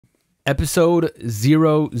Episode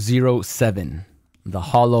 007, The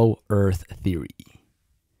Hollow Earth Theory.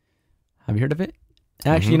 Have you heard of it?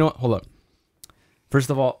 Actually, you know what? Hold up. First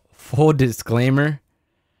of all, full disclaimer.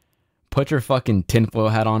 Put your fucking tinfoil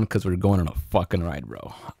hat on because we're going on a fucking ride,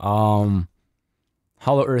 bro.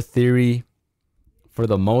 Hollow Earth Theory, for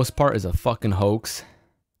the most part, is a fucking hoax.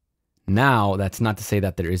 Now, that's not to say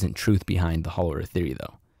that there isn't truth behind the Hollow Earth Theory,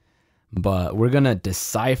 though. But we're gonna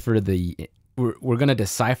decipher we're gonna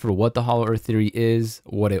decipher what the Hollow Earth Theory is,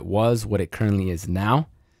 what it was, what it currently is now.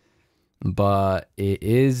 But it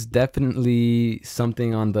is definitely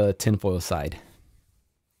something on the tinfoil side.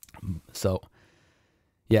 So,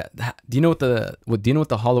 yeah. Do you know what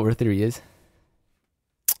the Hollow Earth Theory is?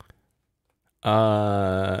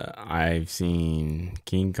 I've seen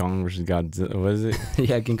King Kong versus Godzilla. What is it?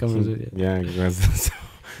 Yeah, King Kong versus Godzilla. Yeah, Godzilla.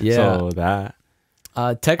 Yeah. So that.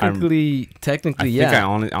 Technically, yeah.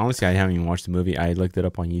 I think honestly, I haven't even watched the movie. I looked it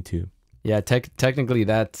up on YouTube. Yeah, technically,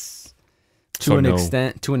 that's to an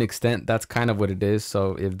extent. That's kind of what it is.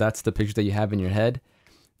 So if that's the picture that you have in your head,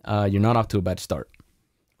 you're not off to a bad start.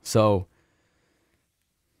 So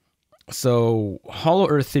Hollow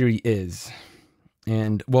Earth Theory is,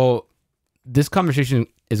 and well, this conversation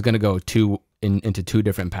is going to go into two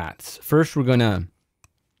different paths. First, we're going to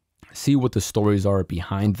see what the stories are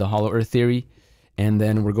behind the Hollow Earth Theory, and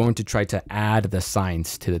then we're going to try to add the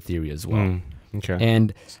science to the theory as well. Okay.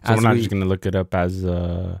 And so we're not just going to look it up as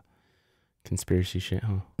conspiracy shit,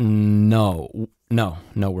 huh? No,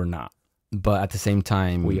 we're not. But at the same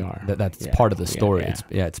time, we are. That's part of the story.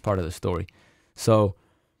 It's part of the story. So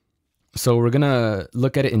we're gonna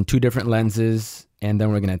look at it in two different lenses, and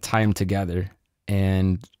then we're gonna tie them together,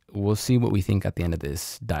 and we'll see what we think at the end of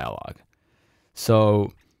this dialogue.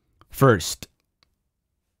 So first,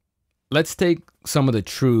 let's take some of the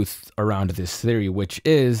truth around this theory, which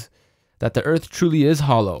is that the Earth truly is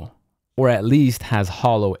hollow, or at least has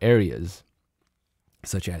hollow areas,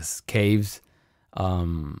 such as caves,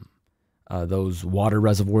 those water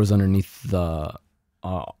reservoirs underneath the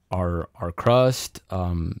our crust,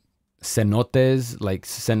 cenotes, like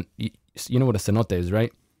you know what a cenote is,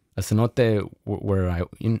 right? A cenote where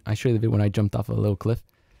I showed the video when I jumped off a little cliff.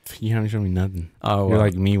 You haven't shown me nothing. Oh, you're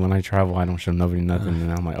like me when I travel. I don't show nobody nothing,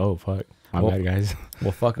 and I'm like, oh fuck, my bad, guys.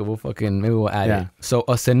 Well, fuck it. We'll fucking maybe we'll add it. So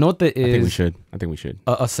a cenote is. I think we should.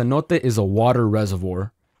 A cenote is a water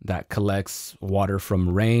reservoir that collects water from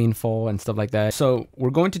rainfall and stuff like that. So we're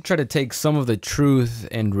going to try to take some of the truth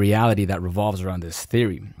and reality that revolves around this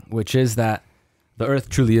theory, which is that the Earth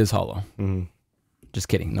truly is hollow. Just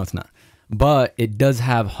kidding. No, it's not. But it does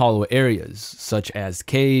have hollow areas, such as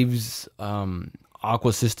caves,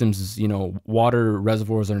 aqua systems, water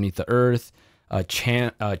reservoirs underneath the Earth,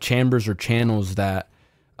 chambers or channels that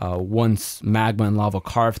once magma and lava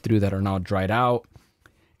carved through that are now dried out,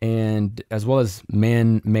 and as well as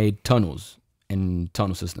man-made tunnels and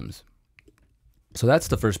tunnel systems. So that's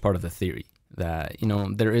the first part of the theory, that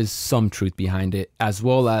there is some truth behind it, as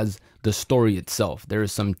well as the story itself. There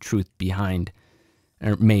is some truth behind,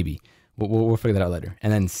 or maybe we'll figure that out later.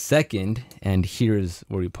 And then second, and here's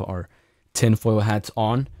where we put our tinfoil hats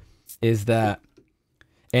on, is that,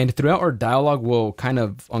 and throughout our dialogue we'll kind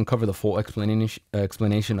of uncover the full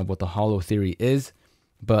explanation of what the hollow theory is.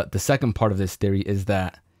 But the second part of this theory is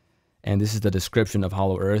that, and this is the description of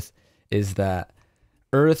hollow Earth, is that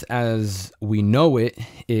Earth as we know it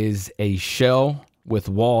is a shell with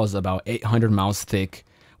walls about 800 miles thick,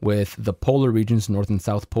 with the polar regions, North and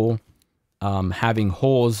South Pole, having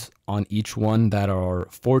holes on each one that are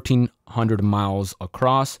 1,400 miles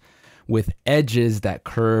across, with edges that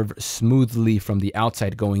curve smoothly from the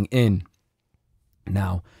outside going in.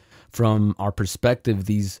 Now, from our perspective,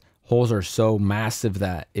 these holes are so massive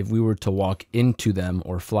that if we were to walk into them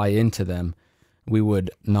or fly into them, we would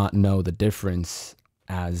not know the difference,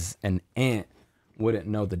 as an ant wouldn't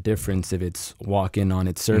know the difference if it's walking on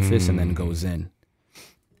its surface and then goes in.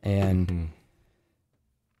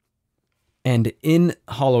 And in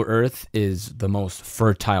Hollow Earth is the most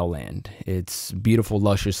fertile land. It's beautiful,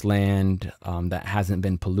 luscious land that hasn't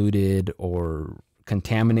been polluted or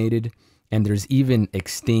contaminated. And there's even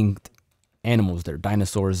extinct animals there,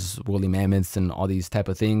 dinosaurs, woolly mammoths, and all these type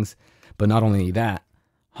of things. But not only that,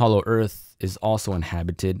 Hollow Earth is also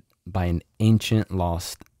inhabited by an ancient,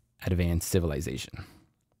 lost, advanced civilization.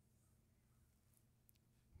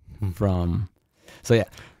 So yeah,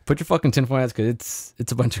 put your fucking tinfoil hats, because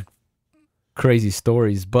it's a bunch of crazy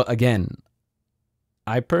stories. But again,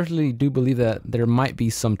 I personally do believe that there might be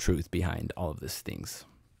some truth behind all of these things.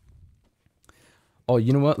 Oh,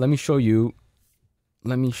 you know what? Let me show you.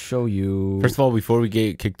 First of all, before we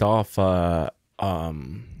get kicked off,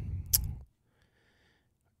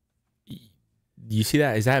 you see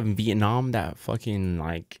that? Is that in Vietnam? That fucking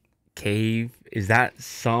like cave? Is that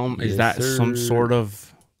some? Is that some sort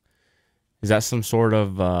of? Is that some sort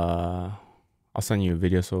of? I'll send you a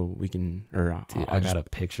video so we can. Or Dude, I got a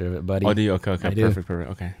picture of it, buddy. Oh, do you? Okay, perfect.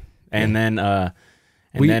 Okay. And then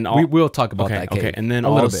we will talk about that cave. Okay, and then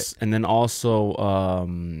a little bit. And then also,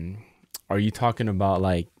 are you talking about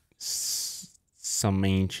like some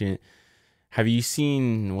ancient? Have you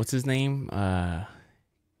seen what's his name?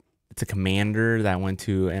 It's a commander that went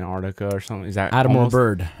to Antarctica or something. Is that Admiral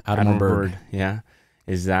Byrd? Admiral Byrd. Yeah.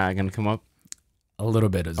 Is that gonna come up? A little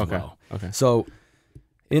bit as well. Okay. So,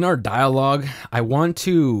 in our dialogue, I want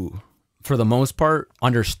to, for the most part,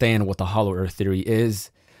 understand what the Hollow Earth theory is.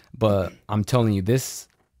 But I'm telling you, this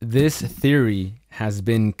theory has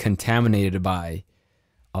been contaminated by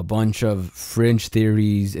a bunch of fringe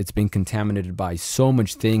theories. It's been contaminated by so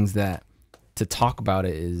much things that to talk about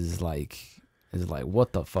it is like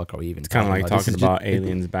what the fuck are we even? It's kind of like talking about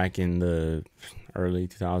aliens back in the early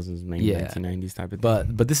 2000s, maybe 1990s type of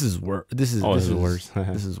thing. But this is worse. This is worse.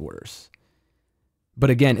 This is worse. But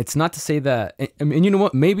again, it's not to say that. I mean, you know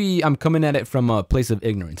what? Maybe I'm coming at it from a place of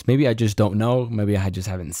ignorance. Maybe I just don't know. Maybe I just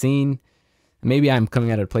haven't seen. Maybe I'm coming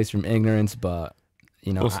at a place from ignorance. But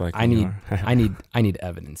you know, I need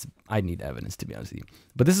evidence. I need evidence, to be honest with you.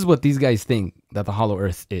 But this is what these guys think that the Hollow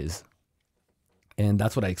Earth is, and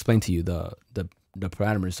that's what I explained to you. The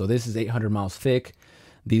parameters. So this is 800 miles thick.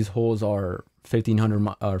 These holes are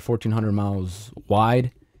 1,500 or 1,400 miles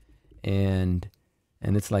wide, and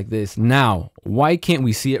it's like this. Now, why can't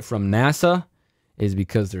we see it from NASA? Is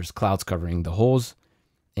because there's clouds covering the holes.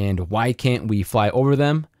 And why can't we fly over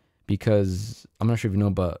them? Because I'm not sure if you know,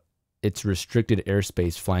 but it's restricted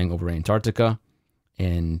airspace flying over Antarctica,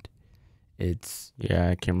 and it's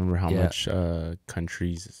I can't remember how much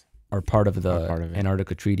countries are part of the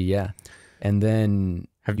Antarctica Treaty. Yeah, and then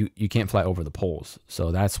you can't fly over the poles,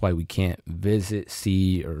 so that's why we can't visit,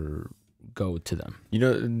 see, or go to them. You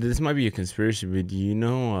know, this might be a conspiracy, but do you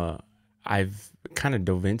know? I've kind of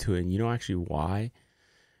dove into it, and you know actually why?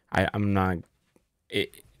 I'm not.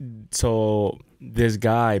 So this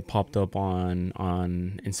guy popped up on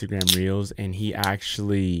Instagram Reels, and he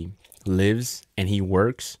actually lives and he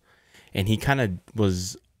works, and he kind of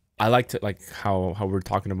was. I like to like how we're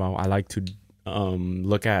talking about. I like to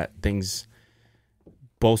look at things,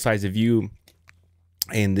 both sides of view,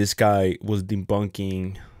 and this guy was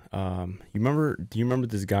debunking. Do you remember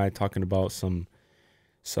this guy talking about some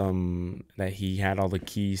that he had all the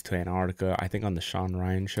keys to Antarctica, I think on the Sean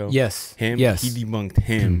Ryan show? Yes. He debunked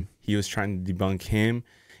him. He was trying to debunk him,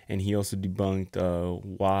 and he also debunked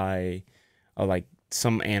why like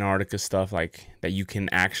some Antarctica stuff like that you can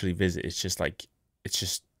actually visit. It's just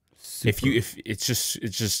super. if it's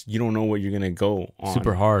just you don't know what you're gonna go on.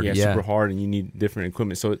 Super hard. Yeah, super hard, and you need different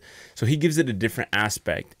equipment. So he gives it a different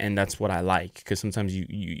aspect, and that's what I like, because sometimes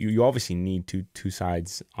you obviously need two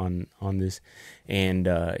sides on this. And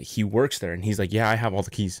he works there, and he's like, yeah, I have all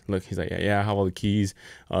the keys. Look, he's like, yeah, I have all the keys.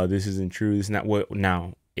 This isn't true. This and that. What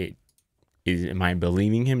now? Am I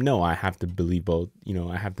believing him? No, I have to believe both. You know,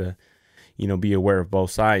 I have to, be aware of both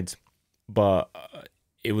sides. But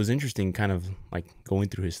it was interesting, kind of like going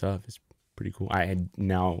through his stuff. It's pretty cool.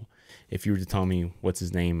 If you were to tell me what's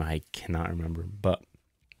his name, I cannot remember. But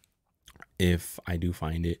if I do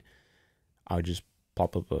find it, I'll just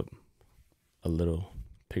pop up a little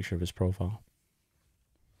picture of his profile.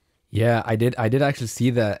 Yeah, I did actually see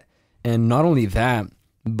that. And not only that,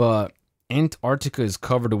 but Antarctica is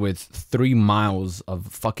covered with 3 miles of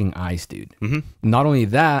fucking ice, dude. Mm-hmm. Not only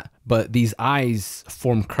that, but these ice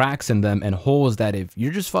form cracks in them and holes that if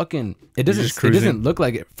you're just fucking, it doesn't look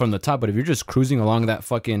like it from the top, but if you're just cruising along that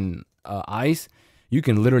fucking ice, you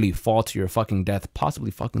can literally fall to your fucking death,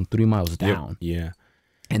 possibly fucking 3 miles down. Yep. Yeah.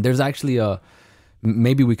 And there's actually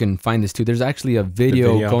maybe we can find this too. There's actually a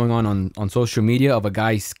video going on social media of a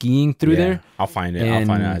guy skiing through there. I'll find it. I'll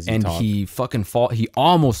find it as you talk. He fucking he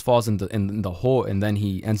almost falls in the hole, and then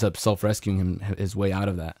he ends up self-rescuing his way out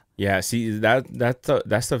of that. Yeah, see,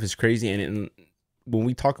 that stuff is crazy. And when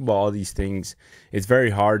we talk about all these things, it's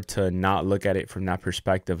very hard to not look at it from that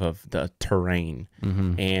perspective of the terrain.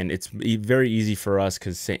 Mm-hmm. And it's very easy for us,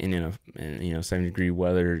 because sitting in a 70-degree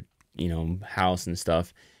weather house and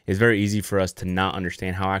stuff, it's very easy for us to not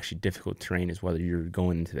understand how actually difficult terrain is, whether you're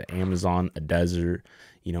going into the Amazon, a desert,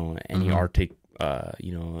 any mm-hmm. Arctic,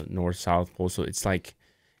 North, South Pole. So it's like,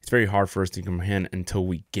 it's very hard for us to comprehend until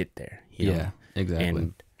we get there. You know? Exactly.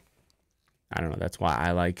 And I don't know. That's why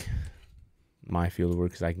I like my field of work,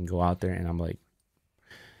 because I can go out there and I'm like,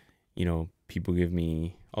 people give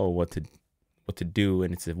me, what to do,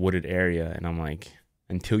 and it's a wooded area, and I'm like,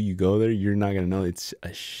 until you go there, you're not gonna know. It's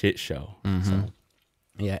a shit show. Mm-hmm. So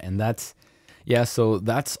Yeah, and so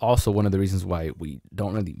that's also one of the reasons why we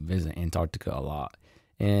don't really visit Antarctica a lot.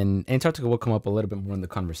 And Antarctica will come up a little bit more in the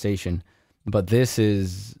conversation, but this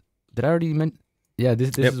is, did I already mention? Yeah,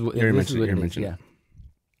 this is what it is. Yeah.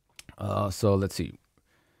 So let's see.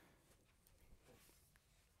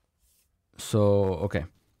 So okay.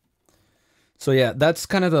 So yeah, that's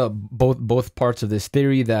kind of the both parts of this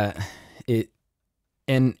theory, that it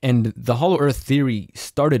and the hollow earth theory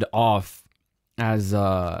started off as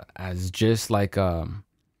just like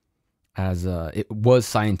it was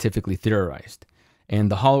scientifically theorized.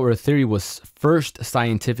 And the hollow earth theory was first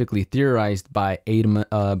scientifically theorized by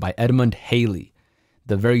Edmund Halley,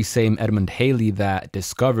 the very same Edmund Halley that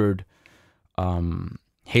discovered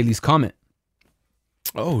Halley's Comet.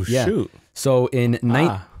 Oh, yeah. Shoot. So in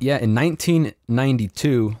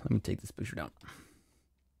 1992, let me take this picture down.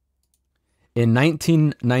 In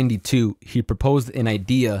 1992, he proposed an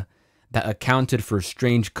idea that accounted for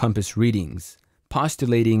strange compass readings,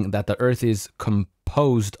 postulating that the Earth is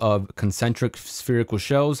composed of concentric spherical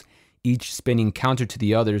shells, each spinning counter to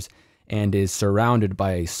the others, and is surrounded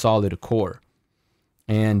by a solid core.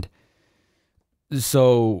 And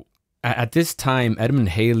so at this time, Edmund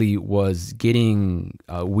Halley was getting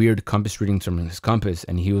weird compass readings from his compass,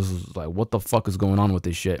 and he was like, what the fuck is going on with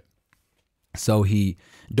this shit? So he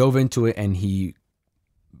dove into it, and he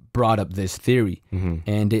brought up this theory.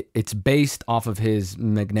 And it's based off of his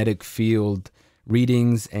magnetic field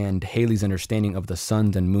readings and Halley's understanding of the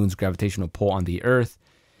sun's and moon's gravitational pull on the Earth.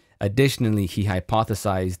 Additionally, he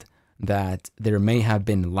hypothesized that there may have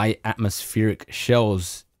been light atmospheric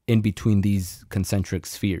shells in between these concentric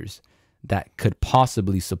spheres that could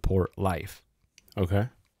possibly support life. Okay.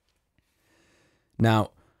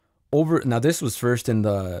 Now this was first in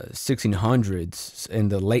the 1600s, in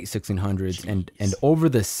the late 1600s, and over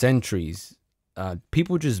the centuries,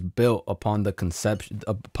 people just built upon this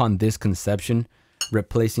conception,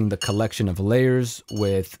 replacing the collection of layers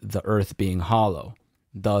with the Earth being hollow.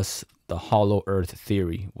 Thus, the hollow Earth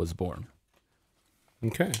theory was born.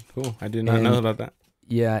 Okay, cool. I did not know about that.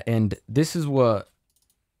 Yeah, and this is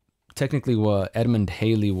technically what Edmund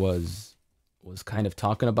Halley was kind of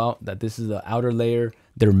talking about, that this is the outer layer.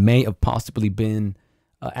 There may have possibly been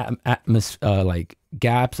like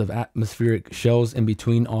gaps of atmospheric shells in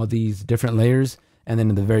between all these different layers, and then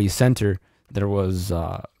in the very center there was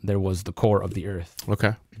the core of the Earth.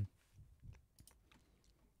 Okay.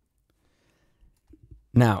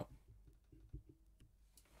 Now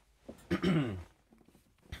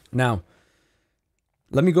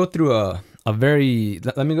let me go through a mini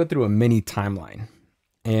timeline,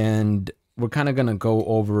 and we're kind of going to go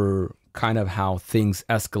over kind of how things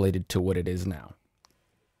escalated to what it is now.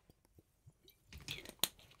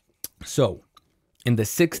 So, in the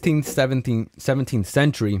 16th, 17th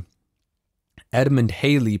century, Edmund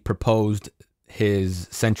Halley proposed his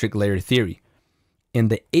centric layer theory. In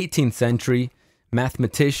the 18th century,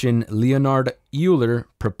 mathematician Leonhard Euler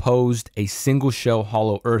proposed a single shell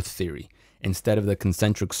hollow Earth theory. Instead of the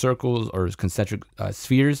concentric circles or concentric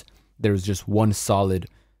spheres, there was just one solid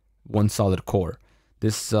core.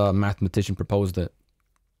 This mathematician proposed it.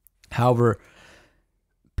 However,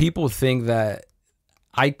 people think that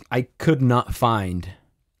I could not find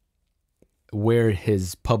where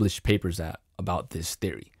his published papers at about this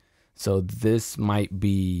theory. So this might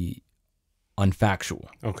be unfactual.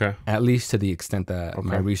 Okay. At least to the extent that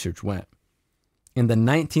my research went. In the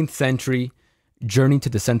 19th century, Journey to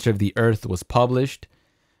the Center of the Earth was published,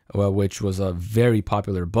 which was a very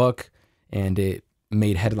popular book, and it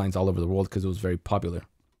made headlines all over the world because it was very popular.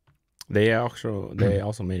 They also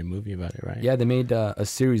made a movie about it, right? Yeah, they made a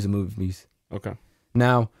series of movies. Okay.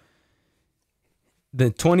 Now, the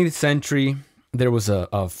 20th century, there was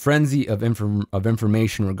a frenzy of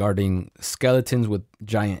information regarding skeletons with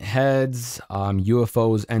giant heads,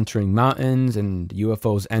 UFOs entering mountains, and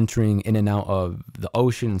UFOs entering in and out of the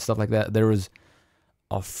ocean and stuff like that. There was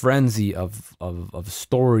a frenzy of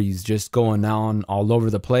stories just going on all over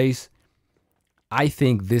the place. I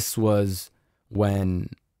think this was when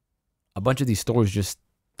a bunch of these stories just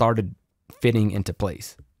started fitting into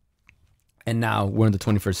place. And now we're in the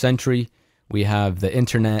 21st century. We have the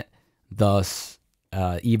internet, thus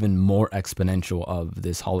even more exponential of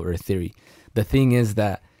this hollow earth theory. The thing is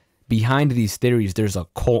that behind these theories, there's a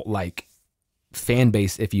cult-like fan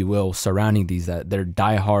base, if you will, surrounding these, that they're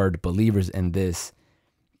diehard believers in this,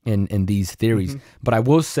 in these theories. But I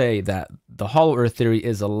will say that the hollow earth theory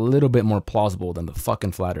is a little bit more plausible than the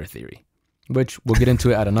fucking flat earth theory, which we'll get into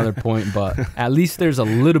it at another point, but at least there's a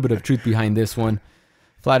little bit of truth behind this one.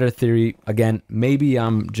 Flat earth theory, again, maybe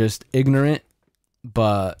I'm just ignorant,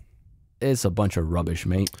 but it's a bunch of rubbish,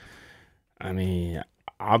 mate. I mean,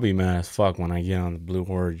 I'll be mad as fuck when I get on the Blue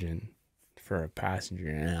Origin for a passenger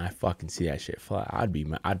and I fucking see that shit fly. I'd be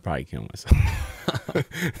mad. I'd probably kill myself.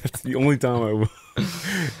 That's the only time I will.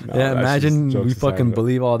 No, Yeah, imagine we fucking aside,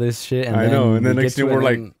 believe all this shit, and I then know, and then we next get thing to it we're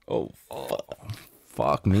like, and- oh,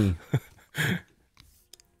 fuck me.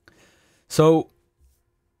 So,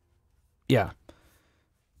 yeah.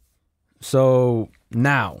 So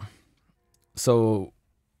now, so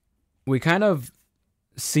we kind of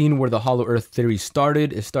seen where the hollow earth theory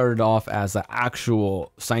started. It started off as an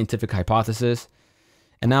actual scientific hypothesis,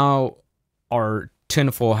 and now our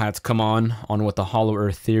tinfoil hats come on what the hollow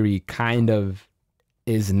earth theory kind of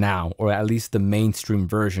is now, or at least the mainstream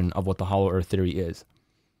version of what the hollow earth theory is.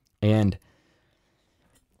 And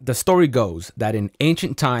the story goes that in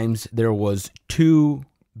ancient times there was two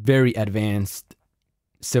very advanced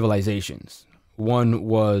civilizations. One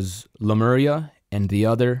was Lemuria and the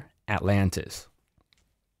other Atlantis.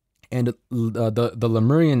 And the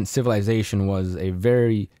Lemurian civilization was a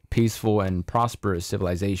very peaceful and prosperous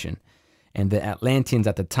civilization. And the Atlanteans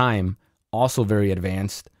at the time, also very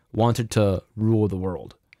advanced, wanted to rule the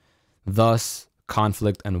world. Thus,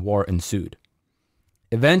 conflict and war ensued.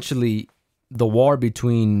 Eventually, the war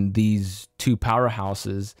between these two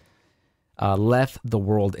powerhouses left the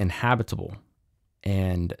world inhabitable.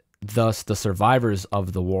 And thus, the survivors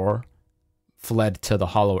of the war fled to the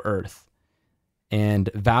hollow earth, and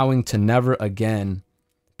vowing to never again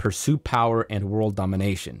pursue power and world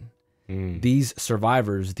domination. These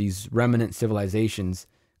survivors, these remnant civilizations,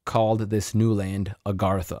 called this new land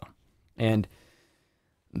Agartha. And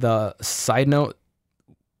the side note,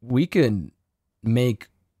 we could make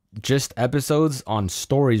just episodes on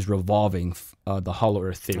stories revolving the hollow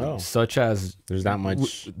earth theory, such as there's that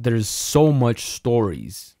much. There's so much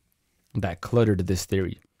stories that cluttered this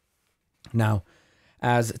theory. Now,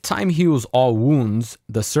 as time heals all wounds,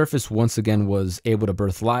 the surface once again was able to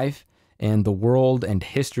birth life, and the world and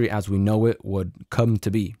history as we know it would come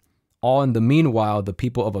to be. All in the meanwhile, the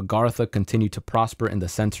people of Agartha continued to prosper in the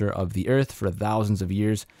center of the earth for thousands of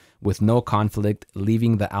years with no conflict,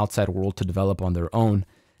 leaving the outside world to develop on their own,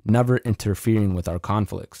 never interfering with our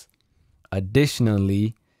conflicts.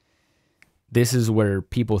 Additionally, this is where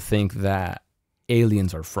people think that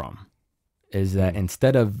aliens are from. Is that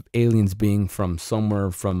instead of aliens being from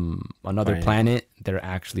somewhere from another planet, they're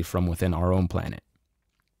actually from within our own planet.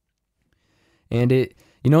 And it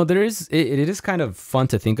is kind of fun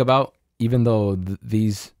to think about, even though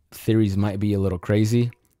these theories might be a little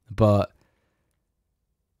crazy. But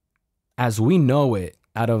as we know it,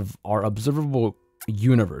 out of our observable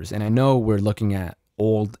universe, and I know we're looking at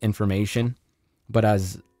old information, but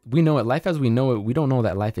as we know it, life as we know it, we don't know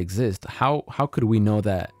that life exists. How could we know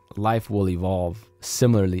that life will evolve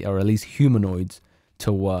similarly, or at least humanoids,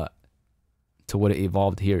 to what it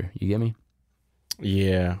evolved here? You get me?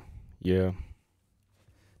 Yeah.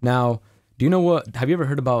 Now, do you know have you ever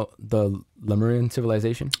heard about the Lemurian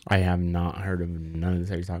civilization? I have not heard of none of this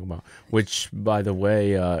that you're talking about. Which, by the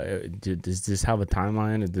way, does this have a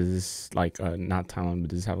timeline? Or does this, not timeline, but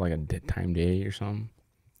does this have like a time day or something?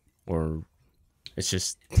 Or it's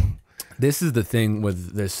just... This is the thing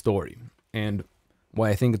with this story, and why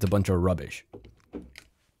I think it's a bunch of rubbish.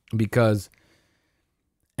 Because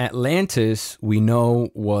Atlantis, we know,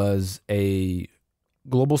 was a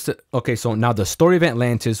global... Okay, so now the story of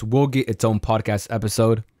Atlantis will get its own podcast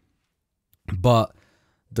episode, but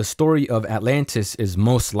the story of Atlantis is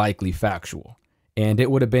most likely factual, and it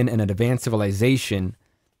would have been an advanced civilization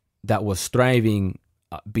that was thriving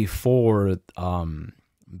before the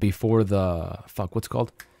what's it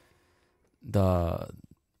called, the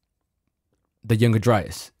Younger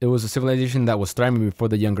Dryas. It was a civilization that was thriving before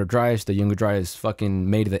the Younger Dryas. The Younger Dryas fucking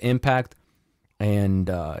made the impact, and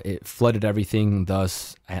it flooded everything.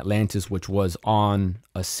 Thus, Atlantis, which was on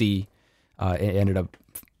a sea, it ended up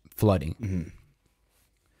flooding. Mm-hmm.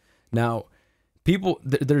 Now,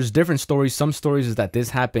 there's different stories. Some stories is that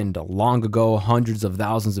this happened long ago, hundreds of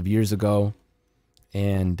thousands of years ago,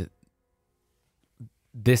 and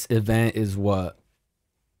this event is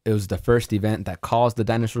it was the first event that caused the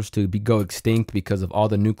dinosaurs to go extinct because of all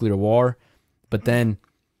the nuclear war. But then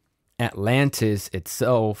Atlantis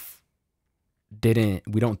itself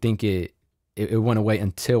we don't think it went away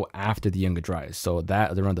until after the Younger Dryas. So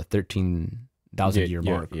that around the 13,000 year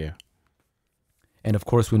mark. Yeah. And of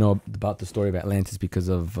course we know about the story of Atlantis because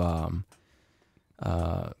of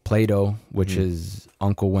Plato, which is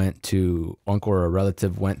uncle or a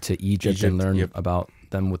relative went to Egypt and learned about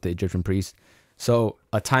them with the Egyptian priests. So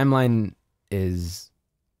a timeline is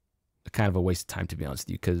kind of a waste of time, to be honest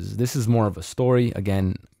with you, because this is more of a story.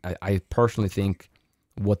 Again, I personally think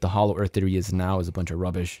what the hollow earth theory is now is a bunch of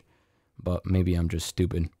rubbish. but maybe I'm just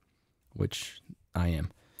stupid, which I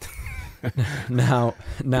am. Now,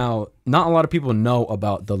 not a lot of people know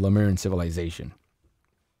about the Lemurian civilization.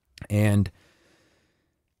 And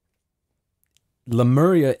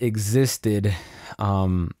Lemuria existed,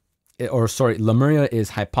 Lemuria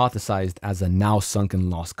is hypothesized as a now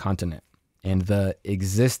sunken lost continent. And the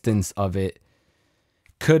existence of it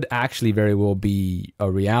could actually very well be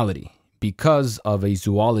a reality because of a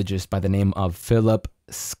zoologist by the name of Philip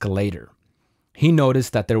Sclater. He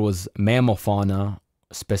noticed that there was mammal fauna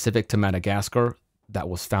specific to Madagascar that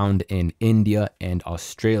was found in India and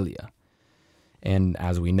Australia. And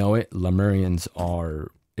as we know it, Lemurians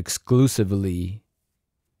are exclusively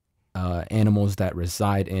animals that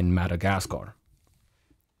reside in Madagascar.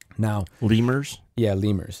 Now, lemurs? Yeah,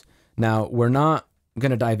 lemurs. Now, we're not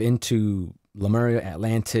going to dive into Lemuria,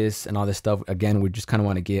 Atlantis, and all this stuff. Again, we just kind of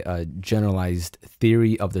want to get a generalized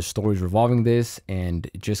theory of the stories revolving this and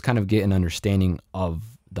just kind of get an understanding of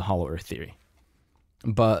the Hollow Earth theory.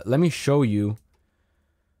 But let me show you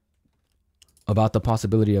about the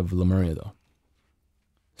possibility of Lemuria, though.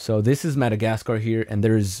 So this is Madagascar here, and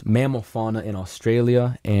there's mammal fauna in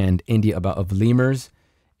Australia and India of lemurs.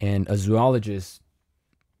 And a zoologist,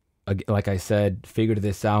 like I said, figured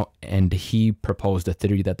this out, and he proposed a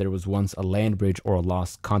theory that there was once a land bridge or a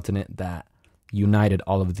lost continent that united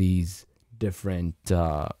all of these different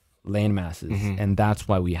land masses, and that's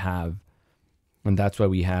why we have,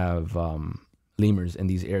 lemurs in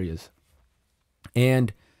these areas.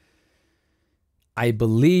 And I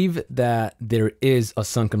believe that there is a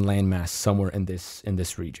sunken landmass somewhere in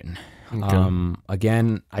this region. Okay.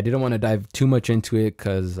 Again, I didn't want to dive too much into it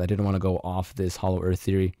because I didn't want to go off this Hollow Earth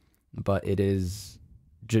theory, but it is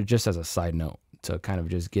just as a side note to kind of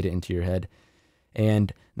just get it into your head.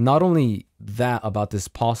 And not only that about this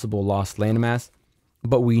possible lost landmass,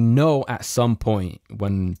 but we know at some point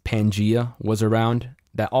when Pangea was around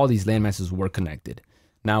that all these landmasses were connected.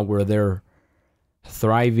 Now were there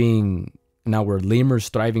thriving? Now were lemurs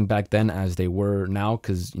thriving back then as they were now?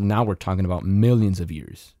 Because now we're talking about millions of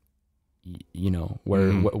years. You know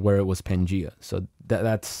where it was Pangea. So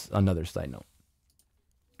that's another side note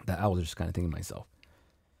that I was just kind of thinking to myself.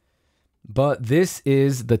 But this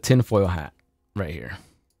is the tinfoil hat right here.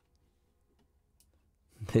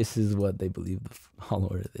 This is what they believe the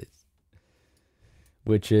Hollow Earth is,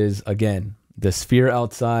 which is, again, the sphere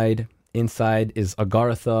outside. Inside is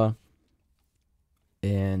Agartha,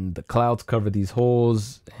 and the clouds cover these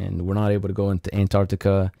holes, and we're not able to go into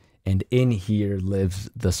Antarctica. And in here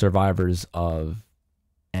lives the survivors of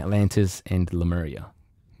Atlantis and Lemuria.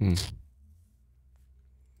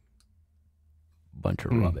 Bunch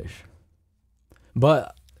of rubbish.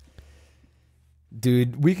 But,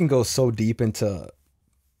 dude, we can go so deep into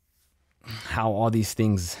how all these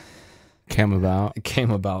things came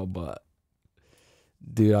about, but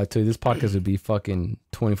dude, I tell you, this podcast would be fucking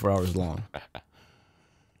 24 hours long.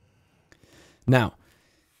 Now,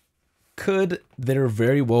 could there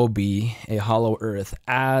very well be a hollow earth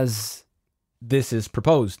as this is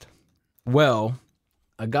proposed? Well,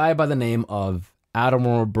 a guy by the name of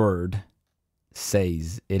Admiral Byrd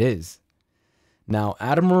says it is. Now,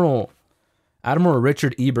 Admiral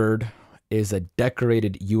Richard E. Byrd is a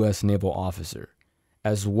decorated U.S. naval officer,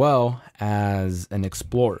 as well as an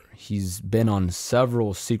explorer. He's been on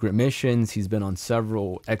several secret missions. He's been on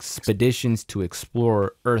several expeditions to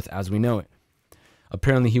explore Earth as we know it.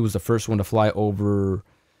 Apparently, he was the first one to fly over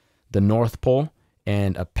the North Pole,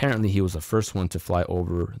 and apparently he was the first one to fly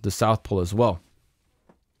over the South Pole as well.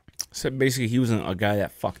 So basically, he wasn't a guy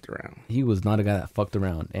that fucked around. He was not a guy that fucked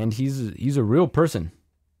around, and he's a real person.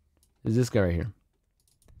 There's this guy right here.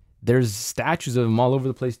 There's statues of him all over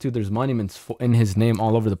the place too. There's monuments in his name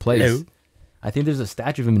all over the place. Hello. I think there's a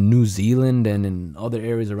statue of him in New Zealand and in other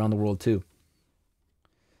areas around the world too.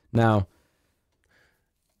 Now,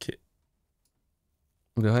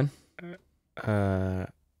 go ahead. Are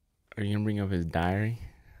you gonna bring up his diary?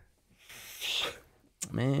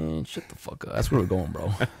 Man, shut the fuck up. That's where we're going,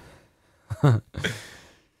 bro.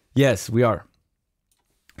 Yes, we are.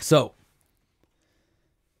 So,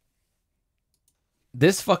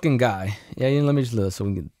 this fucking guy. Yeah, let me just look so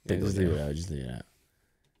we can take just leave it out. Just leave it out.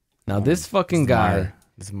 Now, this fucking guy.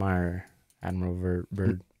 This is my Admiral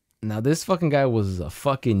Byrd. Now, this fucking guy was a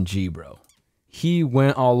fucking G, bro. He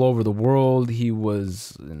went all over the world. He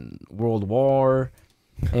was in World War,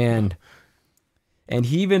 and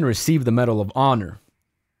he even received the Medal of Honor.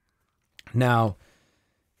 Now,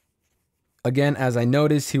 Again, as I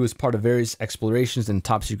noticed, he was part of various explorations and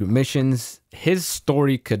top secret missions. His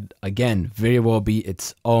story could, again, very well be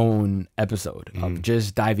its own episode of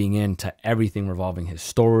just diving into everything revolving his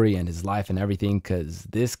story and his life and everything, because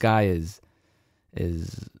this guy is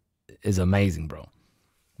amazing, bro.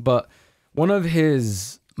 But one of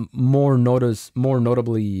his more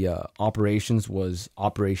notably operations was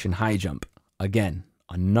Operation High Jump. Again,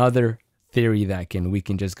 another theory that we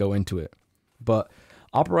can just go into it. But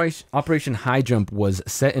Operation High Jump was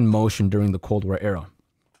set in motion during the Cold War era.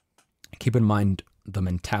 Keep in mind the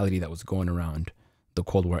mentality that was going around the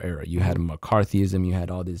Cold War era. You had McCarthyism, you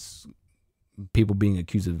had all these people being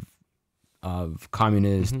accused of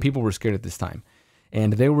communists. People were scared at this time.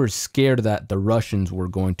 And they were scared that the Russians were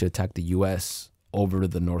going to attack the U.S. over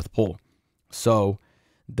the North Pole. So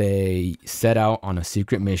they set out on a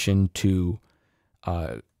secret mission to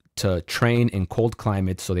train in cold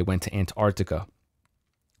climates. So they went to Antarctica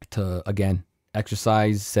to, again,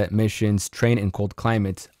 exercise, set missions, train in cold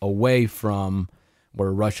climates away from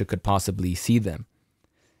where Russia could possibly see them.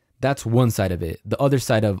 That's one side of it. The other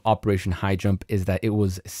side of Operation High Jump is that it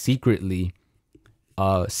was secretly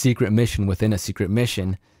a secret mission within a secret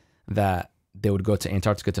mission that they would go to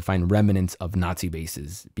Antarctica to find remnants of Nazi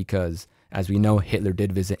bases. Because, as we know, Hitler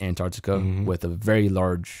did visit Antarctica with a very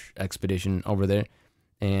large expedition over there.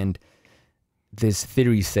 And this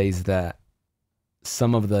theory says that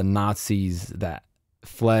some of the Nazis that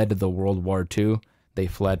fled the World War II, they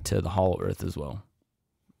fled to the Hollow Earth as well.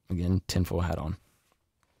 Again, tinfoil hat on.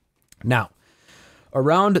 Now,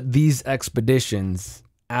 around these expeditions,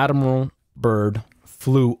 Admiral Byrd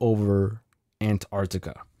flew over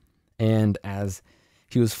Antarctica. And as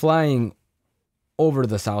he was flying over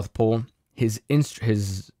the South Pole, his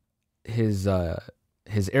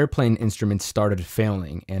airplane instruments started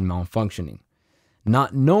failing and malfunctioning.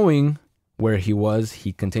 Not knowing where he was,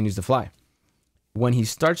 he continues to fly. When he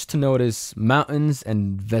starts to notice mountains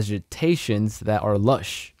and vegetations that are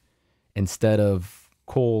lush instead of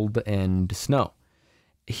cold and snow,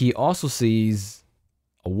 he also sees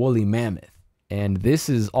a woolly mammoth. And this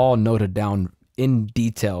is all noted down in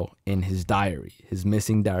detail in his diary, his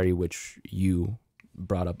missing diary, which you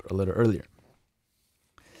brought up a little earlier.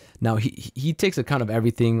 Now, he takes account of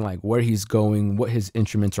everything, like where he's going, what his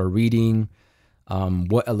instruments are reading,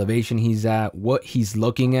 what elevation he's at, what he's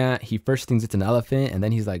looking at. He first thinks it's an elephant, and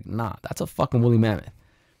then he's like, nah, that's a fucking woolly mammoth.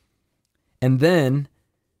 And then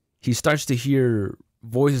he starts to hear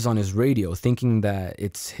voices on his radio, thinking that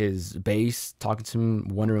it's his base talking to him,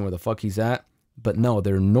 wondering where the fuck he's at. But no,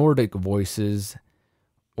 they're Nordic voices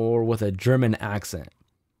or with a German accent.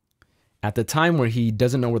 At the time where he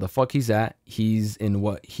doesn't know where the fuck he's at, he's in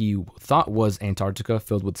what he thought was Antarctica,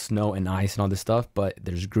 filled with snow and ice and all this stuff, but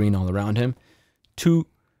there's green all around him. Two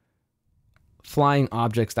flying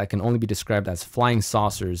objects that can only be described as flying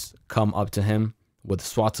saucers come up to him with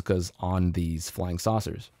swastikas on these flying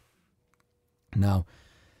saucers. Now,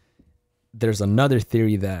 there's another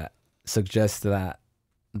theory that suggests that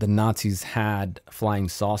the Nazis had flying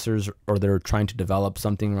saucers, or they're trying to develop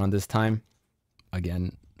something around this time.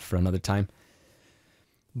 Again, for another time.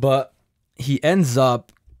 But he ends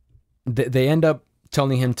up, they end up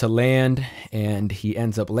telling him to land, and he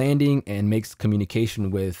ends up landing and makes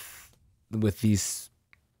communication with these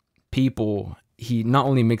people. He not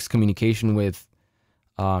only makes communication with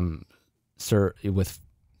with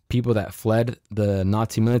people that fled the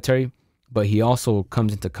Nazi military, but he also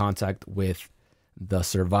comes into contact with the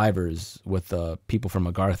survivors, with the people from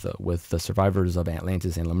Agartha, with the survivors of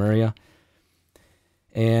Atlantis and Lemuria.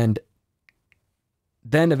 And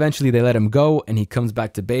then eventually they let him go and he comes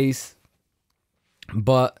back to base.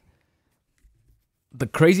 But the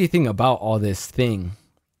crazy thing about all this thing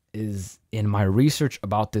is, in my research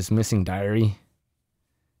about this missing diary,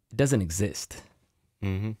 it doesn't exist.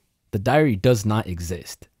 The diary does not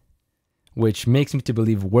exist, which makes me to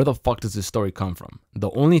believe, where the fuck does this story come from? The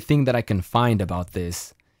only thing that I can find about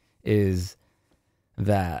this is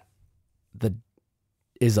that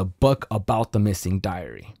is a book about the missing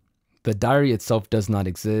diary. The diary itself does not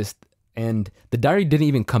exist, and the diary didn't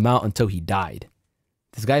even come out until he died.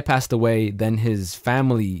 This guy passed away, then his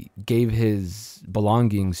family gave his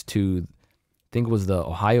belongings to, I think it was the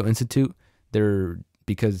Ohio Institute,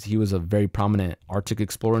 because he was a very prominent Arctic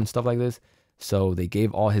explorer and stuff like this. So they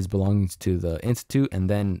gave all his belongings to the Institute, and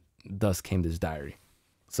then thus came this diary.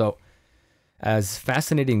 So, as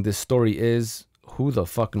fascinating this story is, who the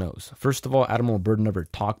fuck knows? First of all, Admiral Byrd never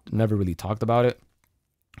really talked about it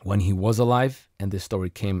when he was alive, and this story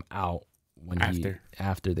came out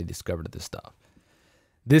after they discovered this stuff.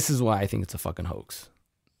 This is why I think it's a fucking hoax.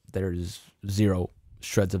 There's zero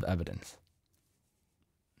shreds of evidence.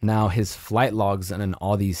 Now his flight logs and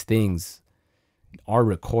all these things are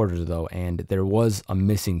recorded though, and there was a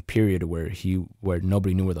missing period where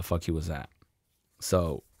nobody knew where the fuck he was at.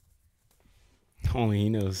 So only he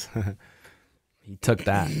knows. he took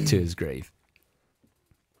that to his grave.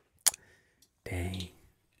 Dang.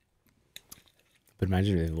 But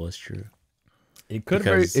imagine if it was true. It could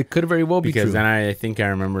very well be true. Because then I think I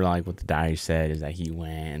remember like what the diary said is that he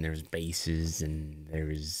went and there was bases and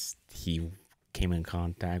he came in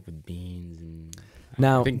contact with beings and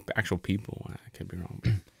now, I think actual people. I could be wrong.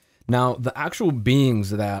 But. Now the actual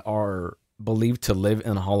beings that are believed to live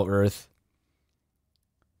in Hollow Earth,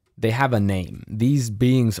 they have a name. These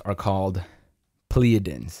beings are called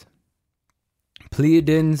Pleiadians.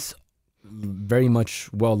 Pleiadians very much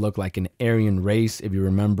look like an Aryan race. If you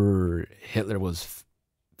remember, Hitler was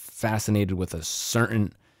fascinated with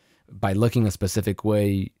by looking a specific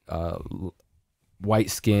way, white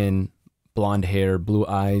skin, blonde hair, blue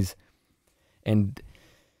eyes, and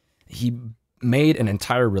he made an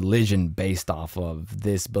entire religion based off of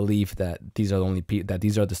this belief that these are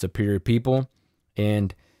the superior people,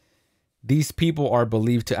 and these people are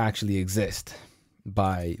believed to actually exist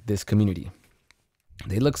by this community.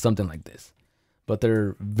 They look something like this, but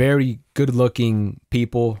they're very good-looking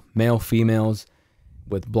people, male, females,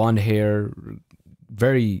 with blonde hair,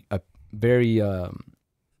 very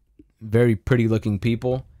pretty-looking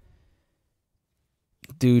people.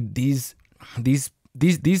 Dude, these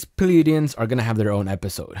Pleiadians are gonna have their own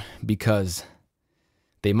episode because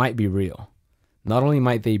they might be real. Not only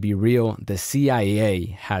might they be real, the CIA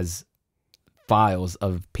has files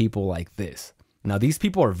of people like this. Now, these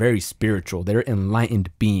people are very spiritual. They're enlightened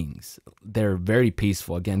beings. They're very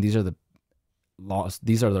peaceful. Again, these are the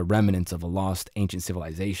remnants of a lost ancient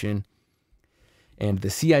civilization. And the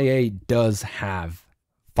CIA does have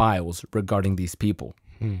files regarding these people.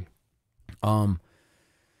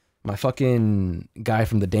 My fucking guy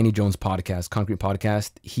from the Danny Jones podcast, Concrete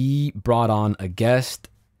Podcast, he brought on a guest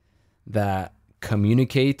that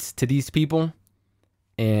communicates to these people,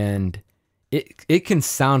 and it can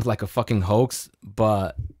sound like a fucking hoax,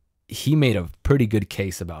 but he made a pretty good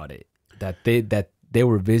case about it. That they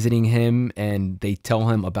were visiting him and they tell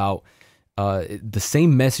him about the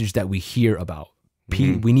same message that we hear about.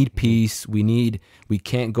 We need peace. We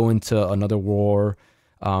can't go into another war,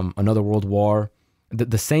 another world war.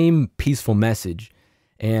 The same peaceful message.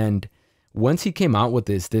 And once he came out with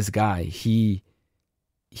this guy, he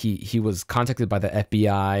was contacted by the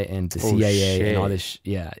FBI and the CIA and all this.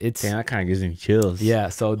 Yeah, it's damn, that kind of gives me chills. Yeah,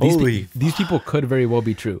 so these people could very well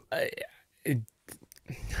be true.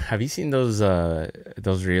 Have you seen those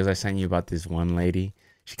reels I sent you about this one lady?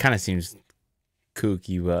 She kind of seems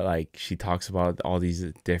kooky, but like she talks about all these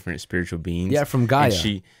different spiritual beings. Yeah, from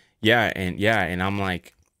Gaia. And I'm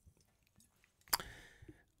like,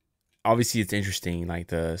 obviously it's interesting, like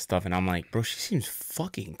the stuff, and I'm like, bro, she seems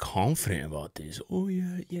fucking confident about this. Oh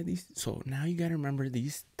yeah, these. So now you gotta remember,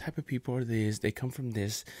 these type of people are this. They come from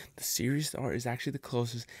this. The Sirius star is actually the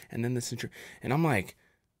closest, and then the center. And I'm like,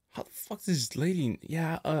 how the fuck is this lady?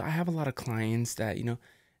 Yeah, I have a lot of clients that and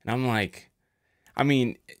I'm like, I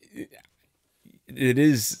mean,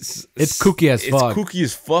 it's kooky as fuck. It's kooky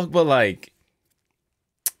as fuck, but like,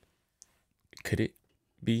 could it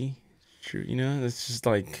be true? It's just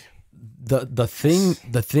like. The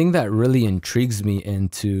thing that really intrigues me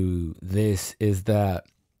into this is that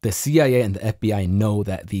the CIA and the FBI know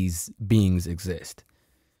that these beings exist.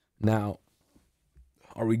 Now,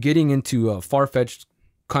 are we getting into a far-fetched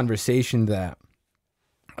conversation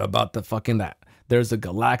about that there's a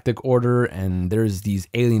galactic order and there's these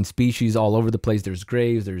alien species all over the place? There's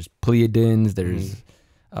Graves, there's Pleiadians, there's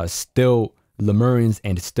still Lemurians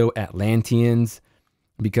and still Atlanteans,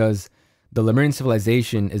 because the Lemurian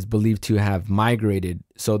civilization is believed to have migrated.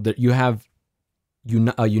 So that you have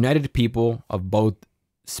a united people of both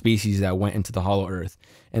species that went into the Hollow Earth.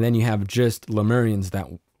 And then you have just Lemurians that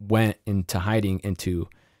went into hiding into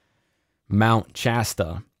Mount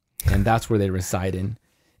Shasta. And that's where they reside in.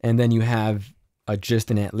 And then you have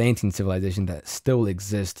just an Atlantean civilization that still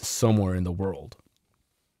exists somewhere in the world.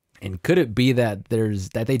 And could it be that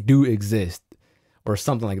they do exist or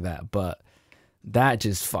something like that? But that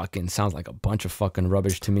just fucking sounds like a bunch of fucking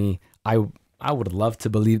rubbish to me. I would love to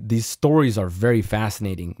believe these stories are very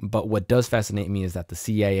fascinating, but what does fascinate me is that the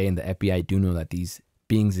CIA and the FBI do know that these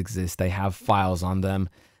beings exist. They have files on them.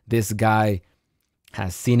 This guy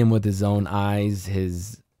has seen him with his own eyes.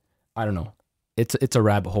 I don't know. It's a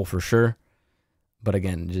rabbit hole for sure. But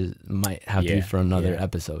again, just might have to be for another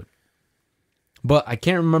episode. But I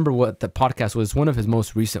can't remember what the podcast was. One of his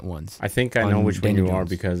most recent ones. I think I know which one you are,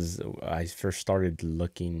 because I first started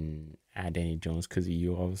looking at Danny Jones because of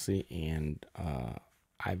you, obviously, and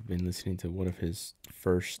I've been listening to one of his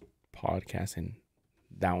first podcasts, and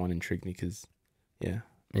that one intrigued me because, yeah,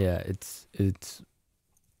 it's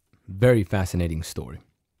very fascinating story.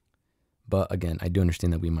 But again, I do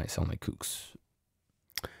understand that we might sound like kooks.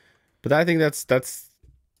 But I think that's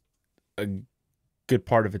a good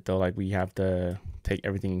part of it, though. Like, we have to take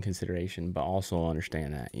everything in consideration, but also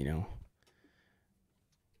understand that, you know,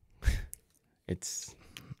 it's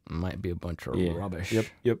might be a bunch of rubbish.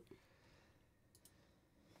 Yep.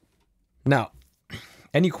 Now,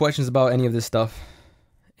 any questions about any of this stuff?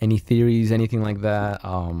 Any theories, anything like that?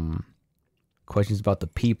 Questions about the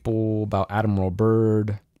people, about Admiral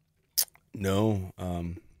Byrd? No.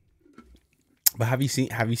 But have you seen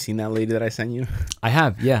that lady that I sent you? I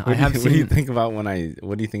have, yeah. What do you think about when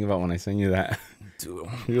I send you that? Dude.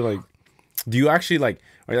 You're like, do you actually like?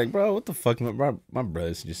 Are you like, bro? What the fuck? My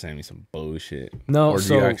brother's just sending me some bullshit. No, or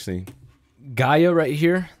do you actually? Gaia right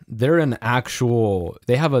here, they're an actual.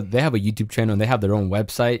 They have a YouTube channel and they have their own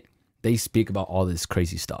website. They speak about all this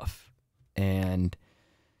crazy stuff, and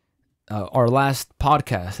our last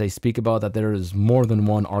podcast, they speak about that there is more than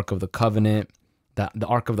one Ark of the Covenant. That the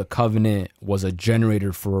Ark of the Covenant was a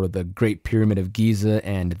generator for the Great Pyramid of Giza,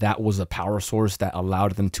 and that was a power source that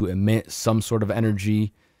allowed them to emit some sort of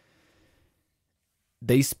energy.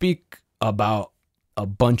 They speak about a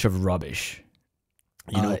bunch of rubbish.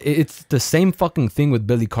 You know, it's the same fucking thing with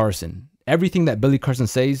Billy Carson. Everything that Billy Carson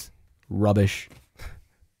says, rubbish.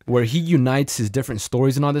 Where he unites his different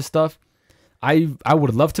stories and all this stuff, I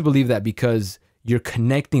would love to believe that because you're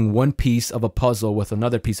connecting one piece of a puzzle with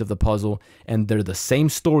another piece of the puzzle, and they're the same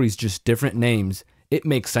stories, just different names. It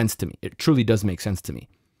makes sense to me. It truly does make sense to me.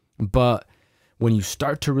 But when you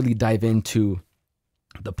start to really dive into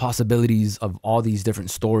the possibilities of all these different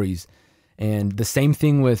stories, and the same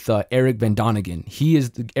thing with Eric Van Donigen.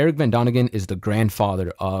 Eric Van Donigen is the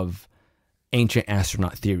grandfather of ancient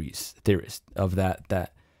astronaut theorists of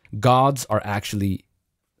that gods are actually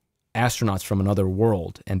astronauts from another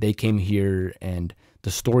world, and they came here, and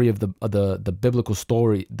the story of the biblical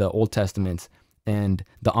story, the Old Testament, and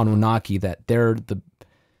the Anunnaki, that they're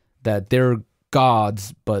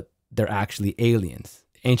gods, but they're actually aliens.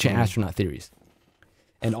 Ancient astronaut theories,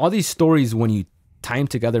 and all these stories, when you tie them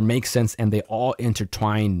together, make sense, and they all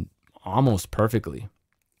intertwine almost perfectly.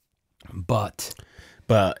 But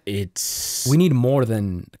we need more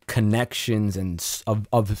than connections and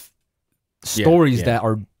of stories that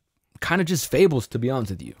are kind of just fables, to be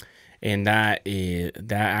honest with you. And that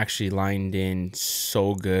actually lined in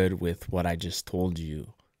so good with what I just told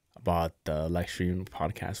you about the live stream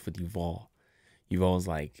podcast with Yuval. Yuval's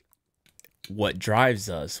like, what drives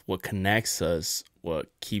us, what connects us, what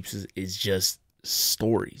keeps us is just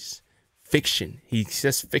stories, fiction. He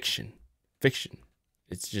says fiction.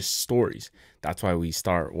 It's just stories. That's why we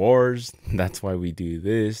start wars. That's why we do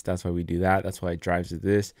this. That's why we do that. That's why it drives to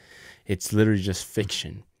this. It's literally just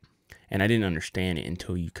fiction. And I didn't understand it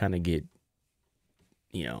until you kind of get,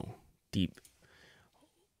 deep.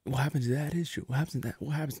 What happens to that is true. What happens to that?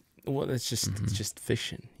 What happens? Well, it's just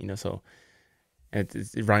fiction, So it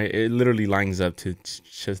literally lines up to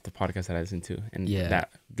just the podcast that I listen to, and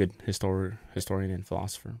that good historian and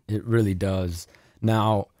philosopher. It really does.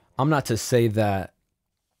 Now, I'm not to say that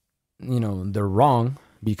they're wrong,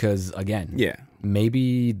 because again,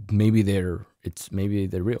 maybe they're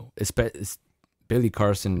real. It's Billy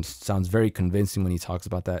Carson sounds very convincing when he talks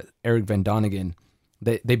about that. Eric Van Donigen,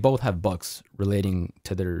 they both have books relating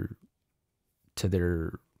to their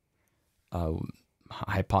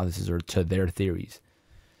hypothesis or to their theories,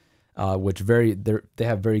 which they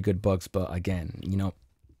have very good books. But again,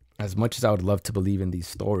 as much as I would love to believe in these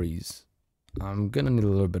stories, I'm gonna need a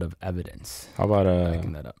little bit of evidence. How about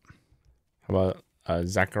backing that up? How about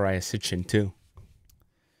Zachariah Sitchin too?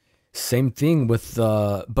 Same thing with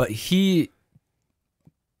but he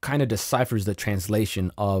kind of deciphers the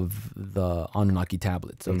translation of the Anunnaki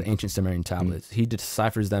tablets, of the ancient Sumerian tablets. He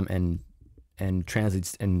deciphers them and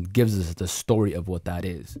translates and gives us the story of what that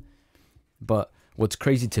is. But what's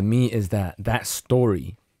crazy to me is that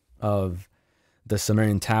story of the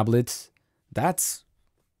Sumerian tablets,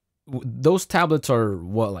 those tablets are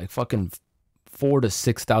what, like fucking 4,000 to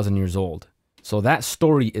 6,000 years old. So that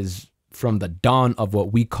story is from the dawn of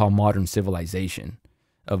what we call modern civilization,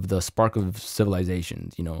 of the spark of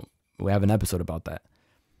civilization. We have an episode about that.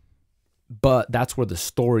 But that's where the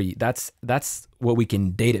story, that's what we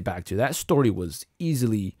can date it back to. That story was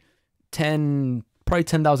easily probably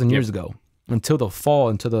 10,000 years ago, until the fall,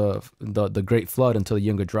 until the Great Flood, until the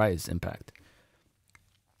Younger Dryas impact.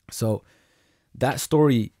 So that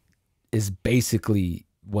story is basically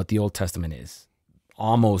what the Old Testament is.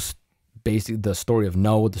 Almost basically the story of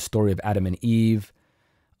Noah, the story of Adam and Eve.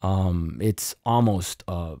 It's almost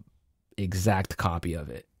a exact copy of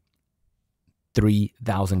it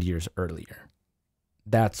 3,000 years earlier.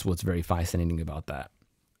 That's what's very fascinating about that.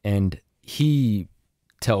 And he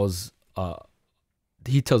tells a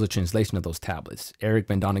translation of those tablets. Eric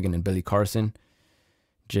Van Donigan and Billy Carson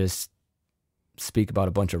just speak about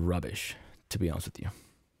a bunch of rubbish, to be honest with you.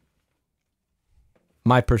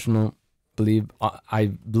 My personal belief,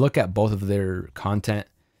 I look at both of their content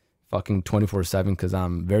fucking 24/7 because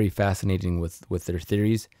I'm very fascinated with their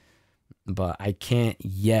theories, but I can't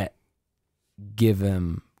yet give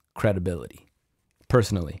them credibility,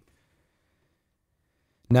 personally.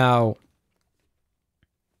 Now,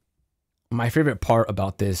 my favorite part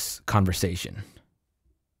about this conversation,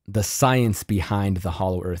 the science behind the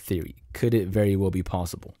hollow earth theory. Could it very well be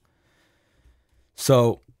possible?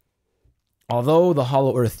 So, although the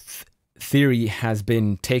hollow earth theory has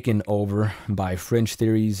been taken over by fringe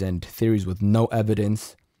theories and theories with no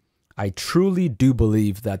evidence, I truly do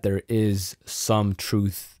believe that there is some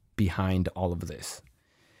truth behind all of this.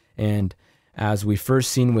 And as we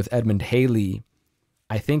first seen with Edmund Halley,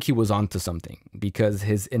 I think he was onto something, because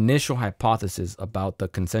his initial hypothesis about the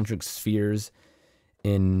concentric spheres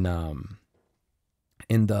in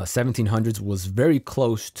the 1700s was very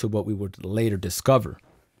close to what we would later discover.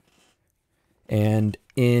 And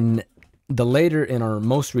in our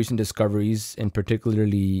most recent discoveries, and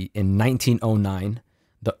particularly in 1909,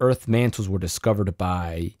 the Earth mantles were discovered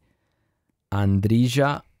by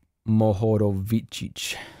Andrija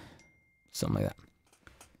Mohorovičić, something like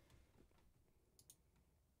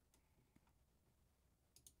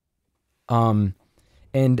that.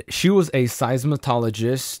 And she was a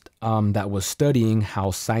seismologist that was studying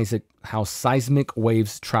how seismic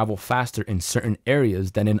waves travel faster in certain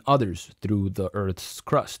areas than in others through the Earth's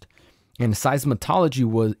crust. And seismology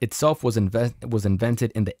was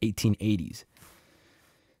invented in the 1880s.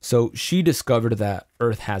 So she discovered that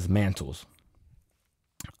Earth has mantles.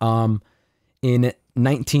 In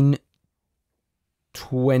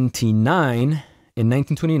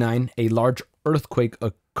 1929, a large earthquake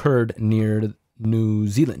occurred near New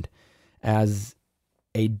Zealand, as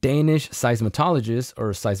a Danish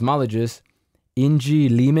seismologist,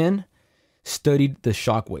 Inge Lehmann, studied the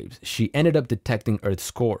shock waves. She ended up detecting Earth's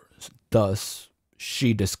cores. Thus,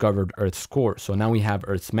 she discovered Earth's core. So now we have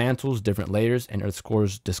Earth's mantles, different layers, and Earth's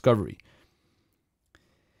core's discovery.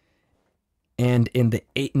 And in the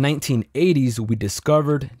 1980s, we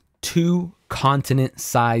discovered 2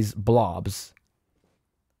 continent-sized blobs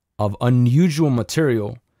of unusual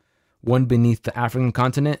material, one beneath the African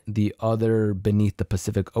continent, the other beneath the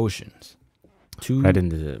Pacific Oceans. Right in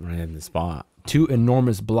the spot. 2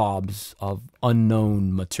 enormous blobs of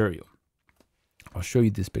unknown material. I'll show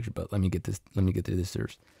you this picture, but let me get to this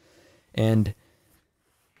first. And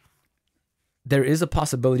there is a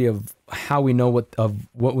possibility of how we know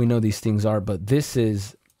what we know these things are, but this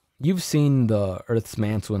is, you've seen the Earth's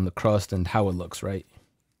mantle and the crust and how it looks, right?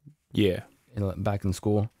 Yeah. Back in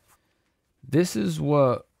school. This is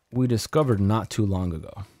what we discovered not too long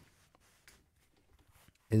ago.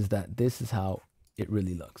 Is that this is how it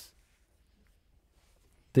really looks.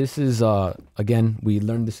 This is, again, we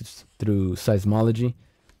learned this through seismology,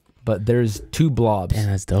 but there's 2 blobs. Man,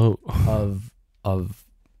 that's dope.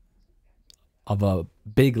 of a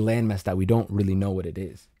big landmass that we don't really know what it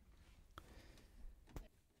is.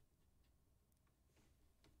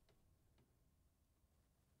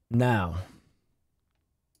 Now,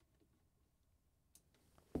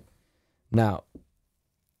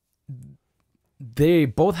 they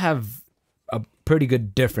both have a pretty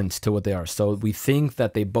good difference to what they are. So we think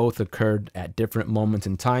that they both occurred at different moments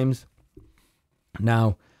in times.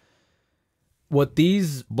 Now, what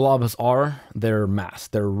these blobs are, they're mass,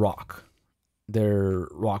 they're rock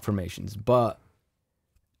formations. But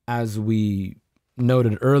as we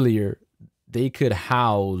noted earlier, they could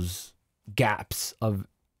house gaps of,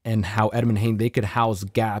 and how Edmund Halley, they could house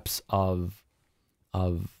gaps of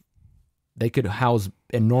they could house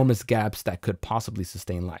enormous gaps that could possibly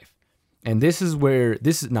sustain life. And this is where,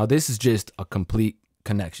 this is just a complete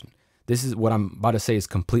connection. This is what I'm about to say is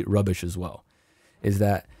complete rubbish as well. Is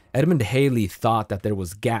that Edmund Halley thought that there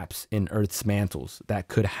was gaps in Earth's mantles that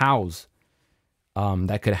could house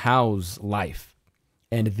life.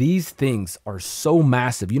 And these things are so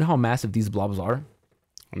massive. You know how massive these blobs are?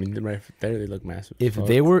 I mean, right there, they look massive. If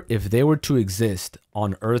they were to exist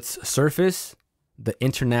on Earth's surface, the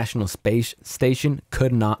International Space Station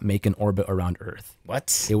could not make an orbit around Earth.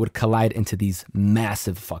 What? It would collide into these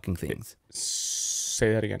massive fucking things.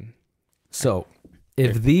 Say that again. So,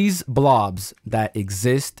 if these blobs that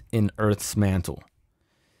exist in Earth's mantle,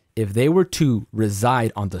 if they were to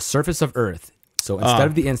reside on the surface of Earth, so instead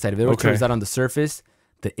of the inside, if they were to reside on the surface,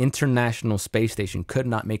 the International Space Station could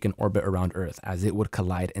not make an orbit around Earth, as it would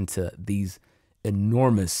collide into these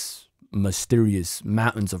enormous, mysterious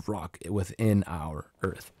mountains of rock within our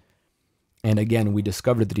Earth. And again, we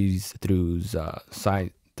discovered these through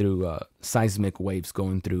seismic waves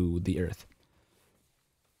going through the Earth.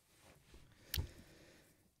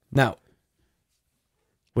 Now,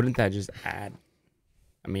 wouldn't that just add?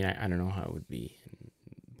 I mean, I don't know how it would be,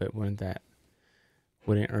 but wouldn't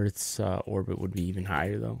Earth's orbit would be even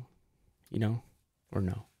higher though? You know, or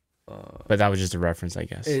no? But that was just a reference, I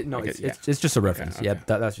guess. It's just a reference. Okay. Yeah,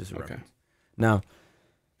 that's just a reference.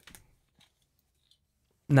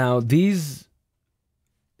 Now these,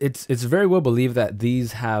 it's very well believed that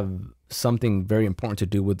these have something very important to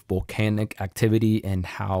do with volcanic activity and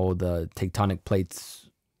how the tectonic plates,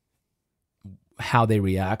 how they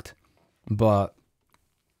react. But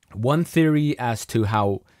one theory as to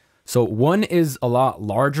how, so one is a lot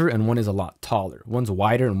larger and one is a lot taller. One's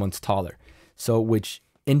wider and one's taller. So which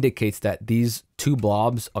indicates that these two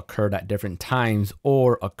blobs occurred at different times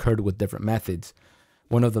or occurred with different methods.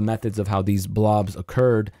 One of the methods of how these blobs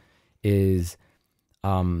occurred is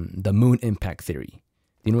the moon impact theory.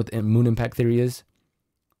 Do you know what the moon impact theory is?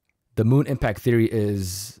 The moon impact theory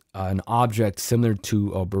is an object similar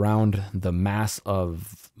to around the mass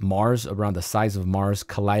of Mars, around the size of Mars,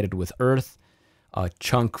 collided with Earth. A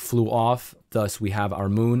chunk flew off. Thus, we have our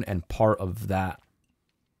moon, and part of that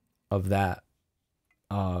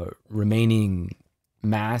remaining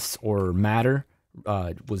mass or matter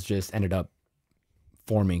was just ended up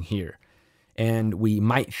forming here. And we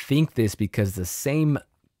might think this because the same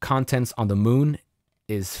contents on the moon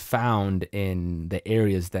is found in the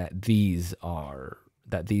areas that these are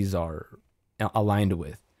aligned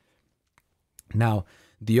with. Now,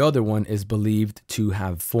 the other one is believed to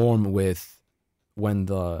have formed with when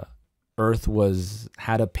the Earth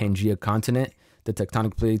had a Pangea continent. The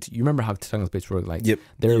tectonic plates, you remember how tectonic plates were like? Yep.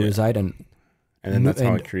 There reside, and then that's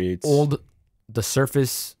how it creates the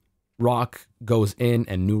surface rock goes in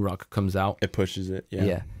and new rock comes out. It pushes it.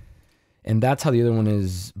 Yeah. And that's how the other one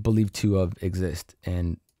is believed to exist.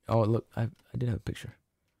 And oh, look, I did have a picture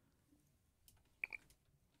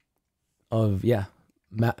of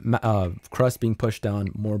crust being pushed down,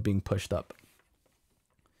 more being pushed up.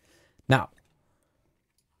 Now,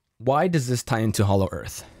 why does this tie into Hollow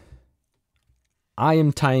Earth? I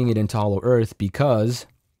am tying it into Hollow Earth because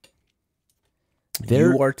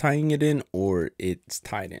you are tying it in, or it's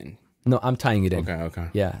tied in. No, I'm tying it in. Okay.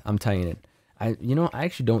 Yeah, I'm tying it in. I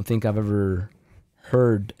actually don't think I've ever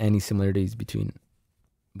heard any similarities between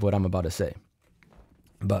what I'm about to say.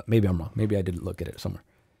 But maybe I'm wrong. Maybe I did look at it somewhere.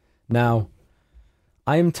 Now,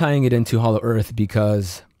 I am tying it into Hollow Earth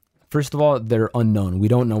because, first of all, they're unknown. We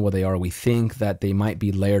don't know what they are. We think that they might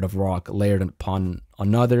be layered of rock, layered upon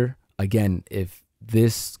another. Again, if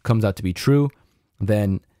this comes out to be true,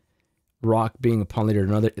 then rock being upon layered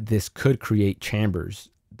another, this could create chambers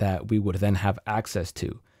that we would then have access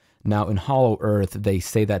to. Now, in Hollow Earth, they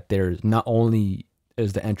say that there's not only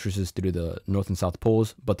is the entrances through the North and South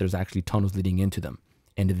Poles, but there's actually tunnels leading into them.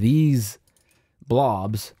 And these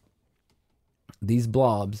blobs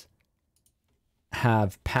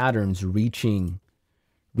have patterns reaching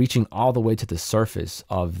all the way to the surface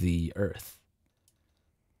of the Earth.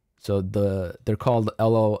 So they're called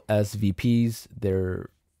LOSVPs.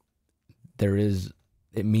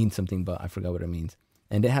 It means something, but I forgot what it means.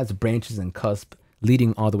 And it has branches and cusp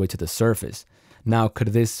leading all the way to the surface. Now, could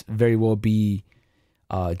this very well be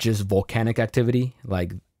just volcanic activity?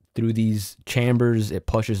 Like through these chambers, it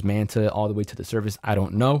pushes manta all the way to the surface? I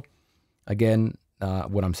don't know. Again,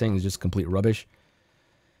 what I'm saying is just complete rubbish.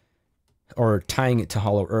 Or tying it to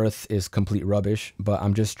Hollow Earth is complete rubbish. But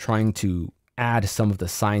I'm just trying to add some of the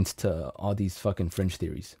science to all these fucking fringe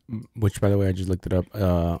theories. Which, by the way, I just looked it up.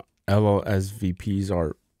 LOSVPs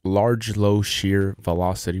are large, low shear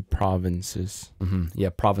velocity provinces. Mm-hmm. Yeah,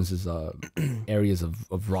 provinces, areas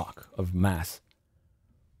of rock, of mass.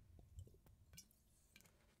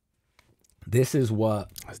 This is what...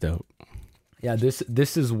 That's dope. Yeah, this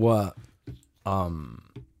is what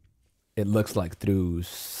it looks like through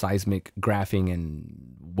seismic graphing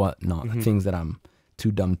and whatnot. Mm-hmm. Things that I'm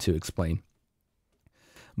too dumb to explain.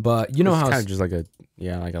 But you know how... It's kind of just like a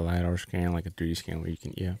LiDAR scan, like a 3D scan where you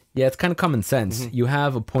can... Yeah, it's kind of common sense. Mm-hmm. You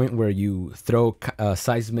have a point where you throw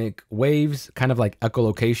seismic waves, kind of like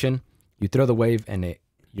echolocation. You throw the wave and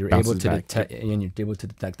you're able to detect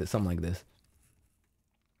it, something like this.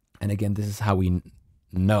 And again, this is how we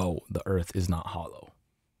know the Earth is not hollow.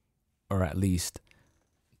 Or at least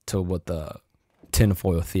to what the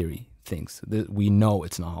tinfoil theory thinks. We know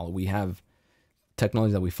it's not hollow. We have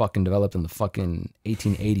technology that we fucking developed in the fucking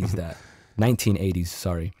 1880s, that 1980s,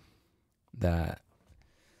 sorry. That,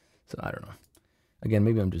 so I don't know. Again,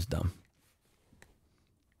 maybe I'm just dumb.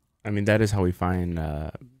 I mean, that is how we find,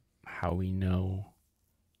 how we know,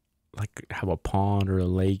 like, how a pond or a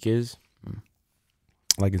lake is.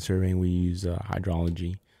 Like in surveying, we use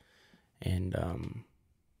hydrology, and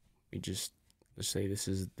we just, let's say this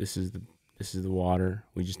is the water.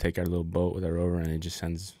 We just take our little boat with our rover, and it just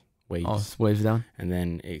sends waves. Oh, it's waves down? And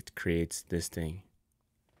then it creates this thing.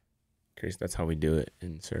 That's how we do it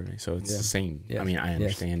in survey. So it's the same. Yes. I mean, I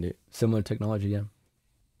understand it. Similar technology, yeah.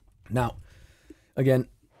 Now, again,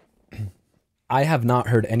 I have not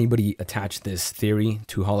heard anybody attach this theory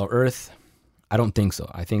to Hollow Earth. I don't think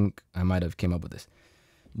so. I think I might have came up with this.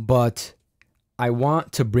 But I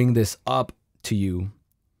want to bring this up to you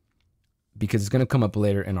because it's going to come up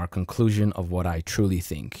later in our conclusion of what I truly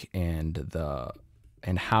think and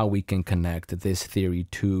how we can connect this theory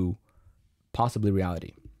to possibly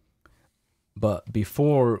reality. But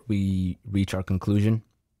before we reach our conclusion,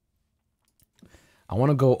 I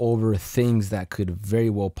want to go over things that could very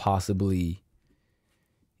well possibly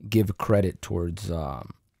give credit towards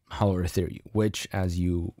Hollow Earth theory, which, as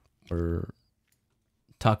you were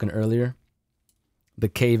talking earlier, the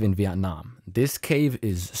cave in Vietnam. This cave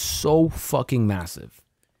is so fucking massive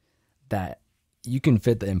that you can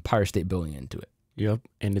fit the Empire State Building into it. Yep,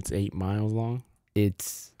 and it's 8 miles long.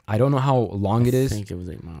 I don't know how long it is. I think it was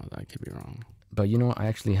 8 miles. I could be wrong. But you know, I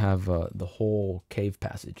actually have the whole cave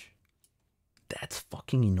passage. That's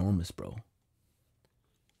fucking enormous, bro.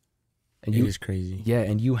 And it is crazy. Yeah,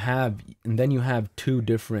 and then you have two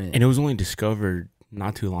different. And it was only discovered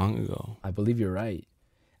not too long ago. I believe you're right.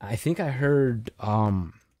 I think I heard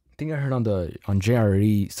on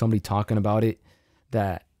JRE somebody talking about it,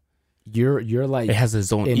 that you're like, it has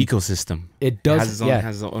its own ecosystem. It does. It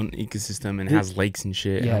has its own ecosystem, and it has lakes and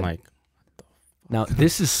shit. Yeah. And I'm like, now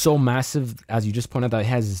this is so massive, as you just pointed out, that it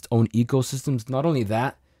has its own ecosystems. Not only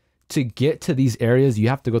that, to get to these areas, you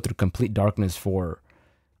have to go through complete darkness for,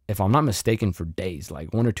 if I'm not mistaken, for days,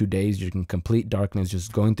 like 1 or 2 days. You're in complete darkness,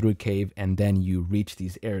 just going through a cave, and then you reach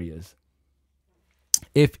these areas.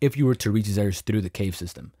 If you were to reach these areas through the cave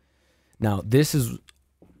system. Now,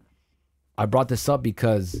 I brought this up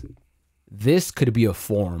because this could be a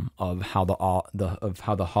form of how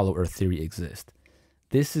the Hollow Earth theory exists.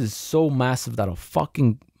 This is so massive that a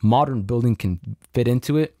fucking modern building can fit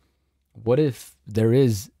into it. What if there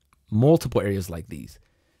is multiple areas like these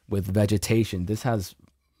with vegetation? This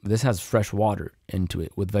has fresh water into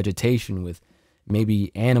it, with vegetation, with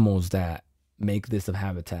maybe animals that make this a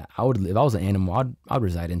habitat. If I was an animal, I'd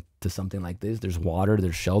reside into something like this. There's water,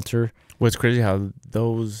 there's shelter. What's crazy how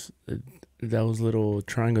those little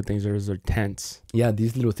triangle things are tents. Yeah,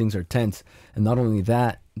 these little things are tents. And not only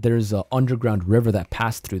that, there's an underground river that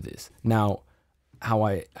passed through this. Now, how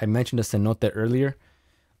I mentioned a cenote earlier.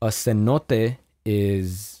 A cenote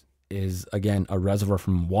is again a reservoir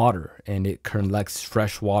from water, and it collects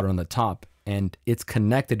fresh water on the top, and it's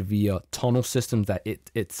connected via tunnel systems that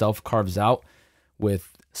it itself carves out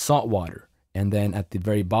with salt water, and then at the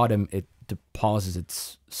very bottom it deposits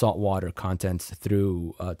its saltwater contents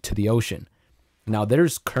through to the ocean. Now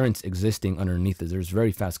there's currents existing underneath this. There's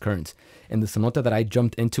very fast currents. And the cenote that I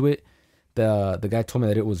jumped into it, the guy told me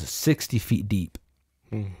that it was 60 feet deep.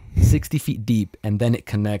 60 feet deep, and then it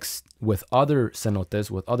connects with other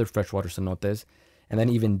cenotes, with other freshwater cenotes, and then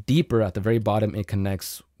even deeper at the very bottom, it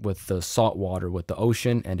connects with the salt water, with the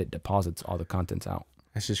ocean, and it deposits all the contents out.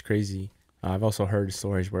 That's just crazy. I've also heard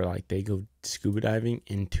stories where like they go scuba diving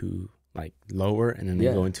into like lower, and then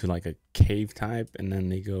they go into like a cave type, and then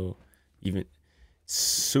they go even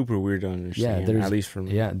super weird to understand. Yeah, at least for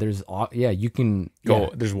me. Yeah, you can go. Yeah.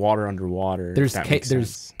 There's water underwater. There's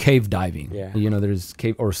cave diving. Yeah, there's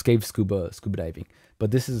cave scuba diving.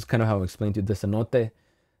 But this is kind of how I explained to you. The cenote,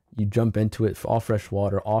 you jump into it, all fresh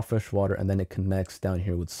water, and then it connects down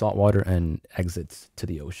here with salt water and exits to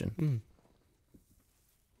the ocean.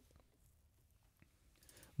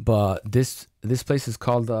 But this place is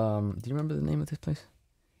called. Do you remember the name of this place?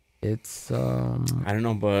 It's I don't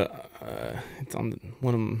know, but it's on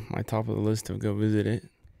one of my top of the list to go visit it.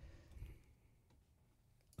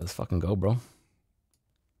 Let's fucking go, bro.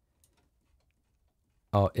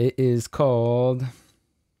 Oh, it is called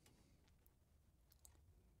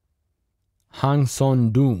Hang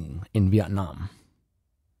Son Doong in Vietnam.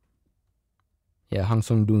 Yeah, Hang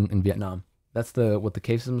Son Doong in Vietnam. That's what the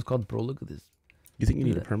cave system is called, bro. Look at this. You think you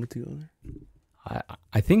need a permit to go there?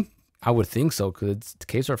 I would think so, because the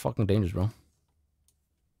caves are fucking dangerous, bro.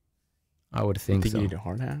 I would think so. You need a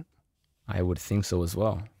hard hat? I would think so as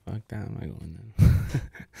well. fuck that. I'm not going then.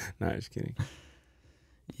 Nah, just kidding.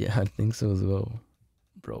 Yeah, I think so as well.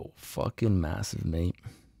 Bro, fucking massive, mate.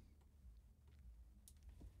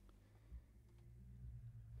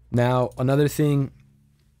 Now, another thing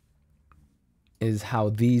is how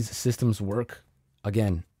these systems work.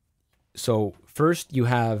 Again, so first you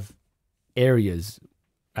have areas.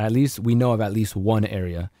 At least we know of at least one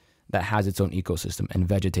area that has its own ecosystem and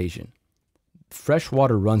vegetation. Fresh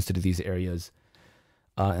water runs through these areas.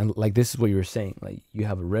 And like this is what you were saying. Like you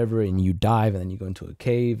have a river and you dive and then you go into a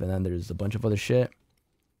cave and then there's a bunch of other shit.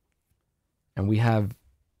 And we have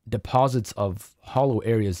deposits of hollow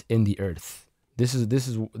areas in the earth. This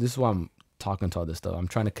is why I'm talking to all this stuff. I'm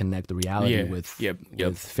trying to connect the reality with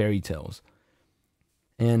fairy tales.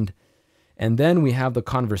 And then we have the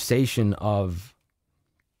conversation of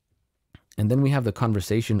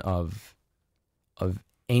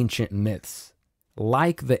ancient myths,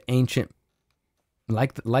 like the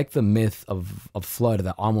myth of flood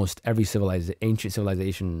that almost every ancient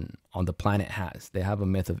civilization on the planet has. They have a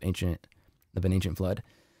myth of an ancient flood.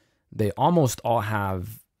 They almost all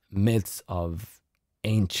have myths of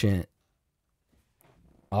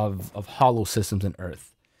hollow systems in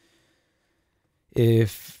earth.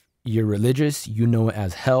 If you're religious, you know it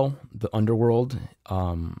as hell, the underworld.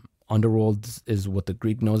 Underworld is what the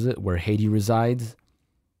Greek knows it, where Hades resides.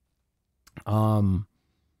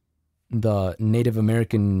 The Native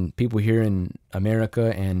American people here in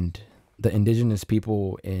America and the indigenous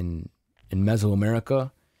people in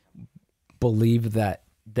Mesoamerica believe that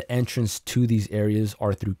the entrance to these areas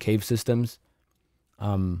are through cave systems.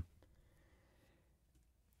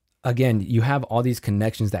 Again, you have all these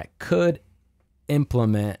connections that could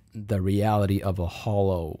implement the reality of a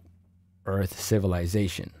hollow earth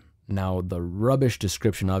civilization. Now, the rubbish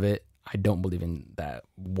description of it, I don't believe in that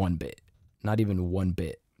one bit. Not even one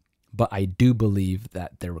bit. But I do believe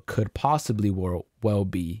that there could possibly well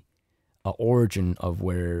be an origin of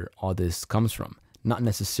where all this comes from. Not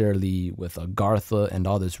necessarily with Agartha and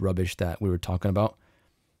all this rubbish that we were talking about,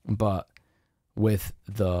 but with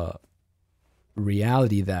the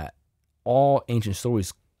reality that all ancient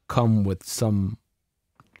stories come with some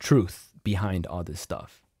truth behind all this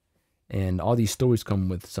stuff. And all these stories come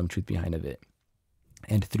with some truth behind of it.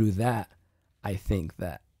 And through that, I think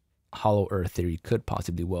that hollow earth theory could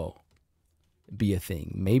possibly be a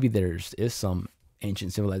thing. Maybe there is some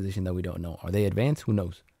ancient civilization that we don't know. Are they advanced? Who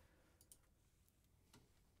knows?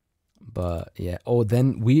 But yeah. Oh,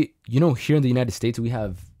 then here in the United States, we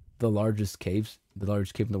have the largest cave in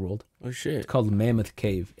the world. Oh shit. It's called Mammoth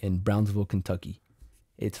Cave in Brownsville, Kentucky.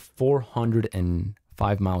 It's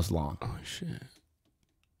 405 miles long. Oh shit.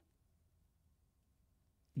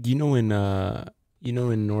 In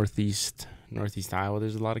northeast Iowa,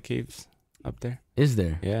 there's a lot of caves up there. Is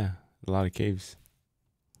there? Yeah, a lot of caves.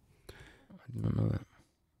 I don't know that.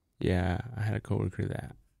 Yeah, I had a coworker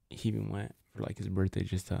that he even went for like his birthday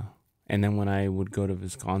just to. And then when I would go to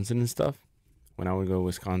Wisconsin and stuff, you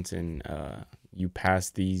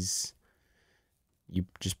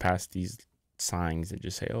just pass these signs that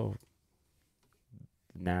just say, "Oh,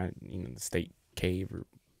 now the state cave or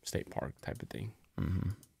state park type of thing." Mm-hmm.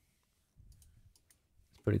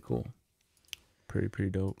 It's pretty cool. Pretty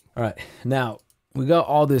dope. All right, now we got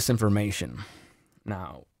all this information.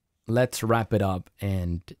 Now let's wrap it up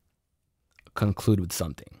and conclude with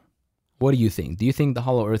something. What do you think? Do you think the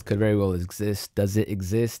hollow earth could very well exist? Does it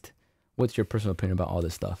exist? What's your personal opinion about all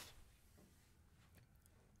this stuff?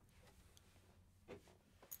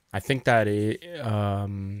 I think that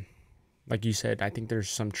like you said, I think there's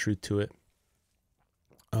some truth to it.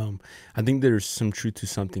 I think there's some truth to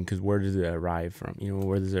something, because where does it arrive from?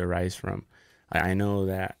 Where does it arise from? I know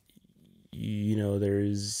that,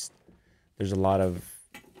 there's a lot of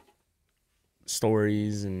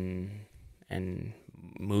stories and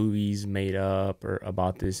movies made up or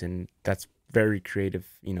about this, and that's very creative,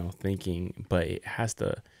 thinking, but it has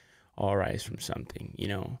to all rise from something.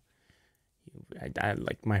 I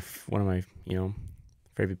like one of my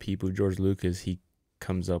favorite people, George Lucas. He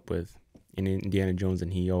comes up with in Indiana Jones,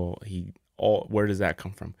 and where does that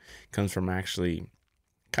come from? It comes from actually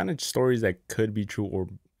kind of stories that could be true or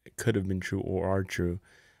could have been true or are true.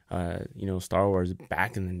 Star Wars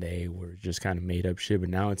back in the day were just kind of made up shit, but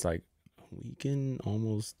now it's like we can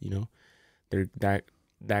almost that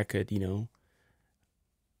could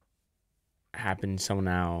happen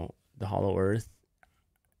somehow. The hollow earth,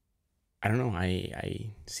 I don't know,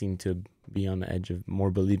 I seem to be on the edge of more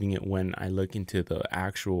believing it when I look into the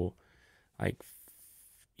actual,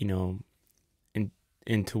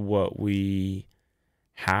 into what we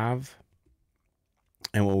have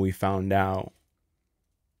and what we found out.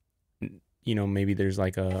 you know, maybe there's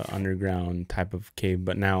like a underground type of cave.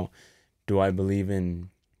 But now, do I believe in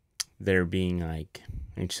there being like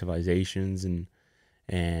ancient civilizations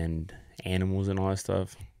and animals and all that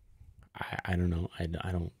stuff? I don't know. I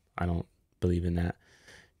don't believe in that,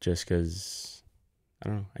 just because I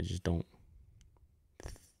don't know. I just don't,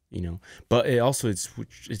 you know. But it's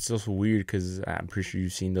also weird because I'm pretty sure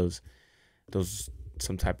you've seen those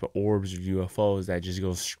some type of orbs or UFOs that just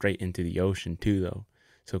go straight into the ocean too, though.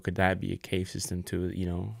 So could that be a cave system too? You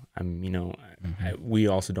know, we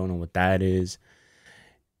also don't know what that is.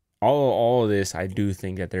 All of this, I do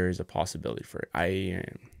think that there is a possibility for it.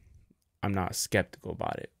 I'm not skeptical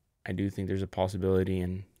about it. I do think there's a possibility,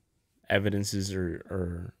 and evidences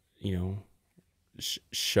or you know,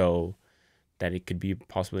 show that it could be a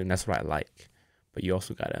possibility, and that's what I like. But you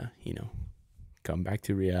also gotta, you know, come back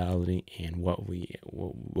to reality and what we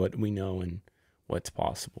know and what's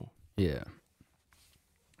possible. Yeah.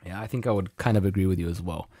 Yeah, I think I would kind of agree with you as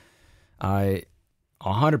well. I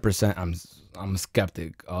 100% I'm a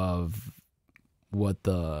skeptic of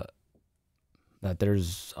that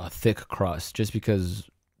there's a thick crust, just because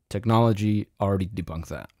technology already debunks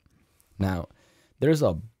that. Now, there's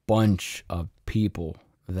a bunch of people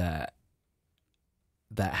that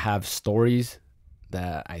have stories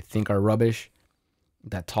that I think are rubbish,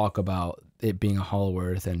 that talk about it being a hollow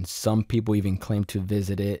earth, and some people even claim to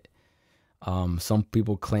visit it. Some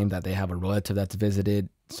people claim that they have a relative that's visited.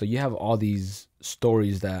 So you have all these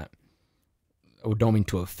stories that I don't mean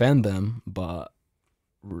to offend them, but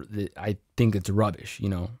I think it's rubbish. You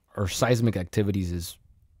know, our seismic activities is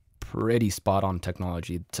pretty spot on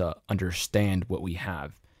technology to understand what we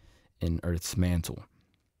have in Earth's mantle.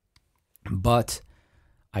 But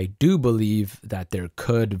I do believe that there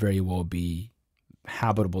could very well be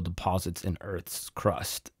habitable deposits in Earth's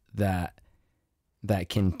crust that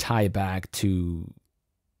can tie back to,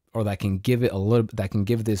 or that can give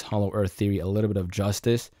this hollow earth theory a little bit of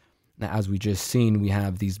justice. Now, as we just seen, we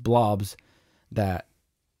have these blobs that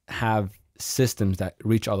have systems that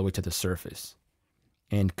reach all the way to the surface,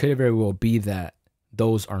 and could it very well be that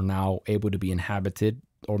those are now able to be inhabited,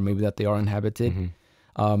 or maybe that they are inhabited.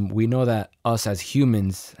 We know that us as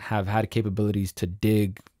humans have had capabilities to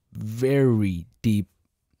dig very deep,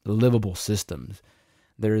 livable systems.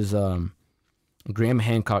 There's Graham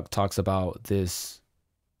Hancock talks about this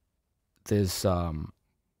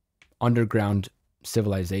underground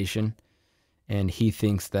civilization, and he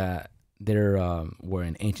thinks that there were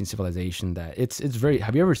an ancient civilization that it's very.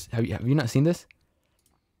 Have you not seen this?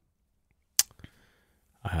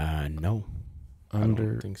 No, I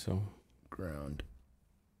don't think so. Ground.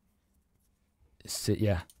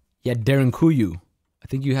 Yeah, Darinkuyu. I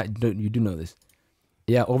think you do know this.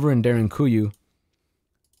 Yeah, over in Darinkuyu,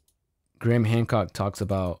 Graham Hancock talks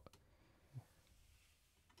about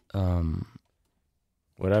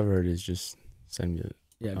whatever it is, just send me it.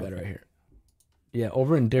 Yeah, I got it right here. Yeah,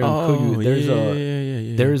 over in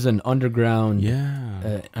Darinkuyu, there's an underground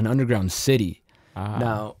city.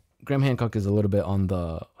 Now, Graham Hancock is a little bit on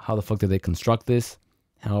the how the fuck did they construct this.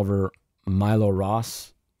 However, Milo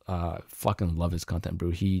Ross, fucking love his content, bro.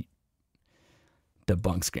 He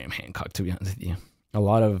debunks Graham Hancock, to be honest with you. A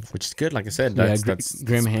lot of, which is good. Like I said, that's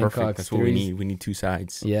Graham Hancock. That's what we need. We need two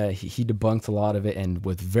sides. Yeah, he debunks a lot of it, and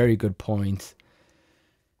with very good points.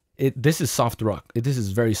 This is soft rock. This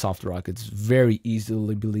is very soft rock. It's very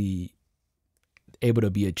easily able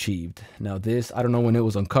to be achieved. Now this, I don't know when it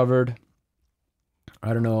was uncovered.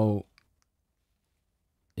 I don't know.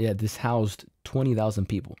 Yeah, this housed 20,000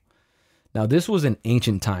 people. Now this was in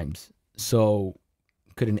ancient times. So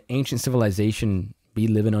could an ancient civilization be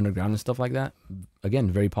living underground and stuff like that?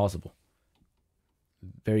 Again, very possible.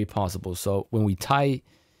 Very possible. So when we tie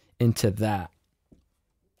into that,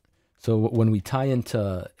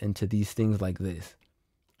 into these things like this,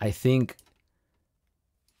 I think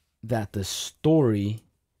that the story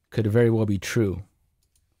could very well be true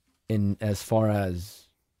in as far as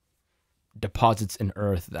deposits in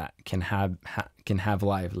Earth that can have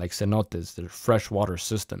life, like cenotes. They're freshwater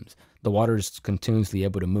systems. The water is continuously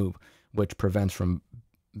able to move, which prevents from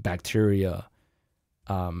bacteria,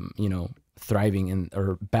 thriving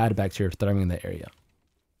or bad bacteria thriving in the area.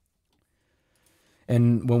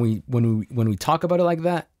 And when we talk about it like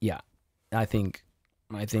that, yeah, I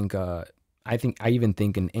even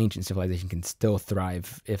think an ancient civilization can still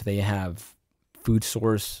thrive if they have food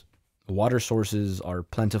source. Water sources are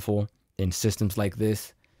plentiful in systems like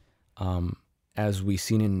this, as we've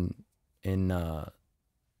seen in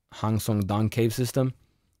Hang Song Dong cave system.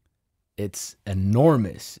 It's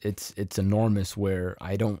enormous. It's enormous, where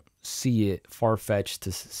I don't see it far-fetched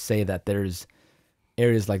to say that there's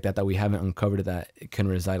areas like that we haven't uncovered that can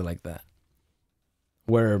reside like that.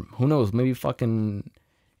 where who knows, maybe fucking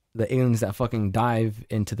the aliens that fucking dive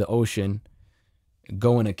into the ocean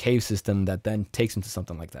go in a cave system that then takes them to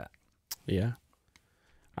something like that. Yeah.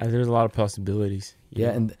 There's a lot of possibilities.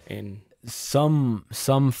 Yeah, know? and some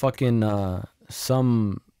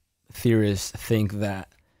theorists think that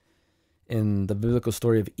in the biblical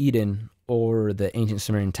story of Eden or the ancient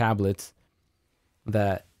Sumerian tablets,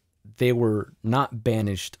 that they were not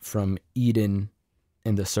banished from Eden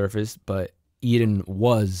in the surface, but Eden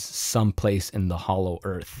was someplace in the hollow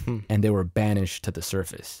earth, and they were banished to the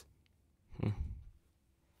surface.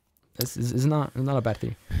 This is not a bad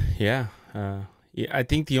thing. Yeah. Yeah, I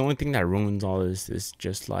think the only thing that ruins all this is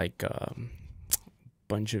just like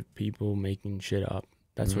bunch of people making shit up.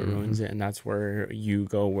 That's what ruins it, and that's where you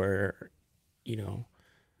go, where you know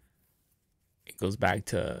it goes back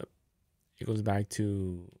to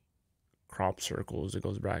crop circles. It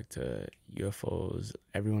goes back to UFOs.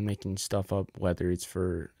 Everyone making stuff up, whether it's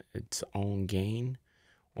for its own gain,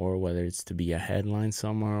 or whether it's to be a headline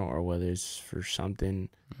somewhere, or whether it's for something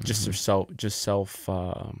just for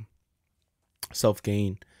self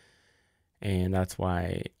gain. And that's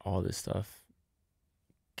why all this stuff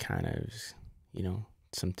kind of,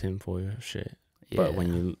 some tinfoil shit. Yeah. But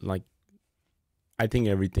when you I think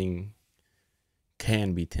everything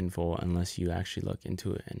can be tinfoil unless you actually look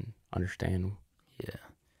into it and understand. Yeah.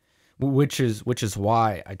 Which is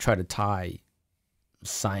why I try to tie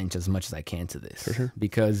science as much as I can to this. For sure.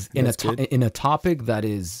 Because in a topic that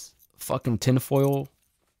is fucking tinfoil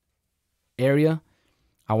area,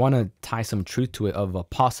 I want to tie some truth to it, of a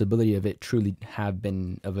possibility of it truly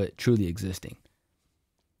existing.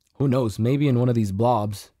 Who knows? Maybe in one of these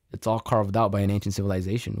blobs, it's all carved out by an ancient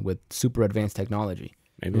civilization with super advanced technology.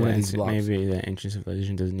 Maybe the ancient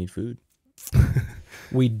civilization doesn't need food.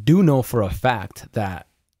 We do know for a fact that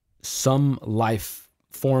some life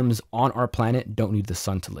forms on our planet don't need the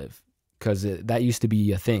sun to live, because that used to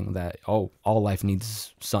be a thing that all life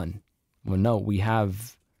needs sun. Well, no, we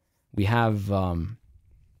have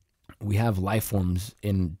life forms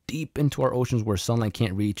deep into our oceans where sunlight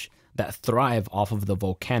can't reach, that thrive off of the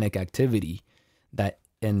volcanic activity that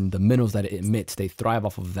and the minerals that it emits. They thrive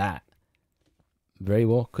off of that. Very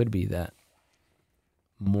well could be that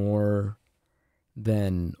more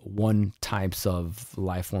than one types of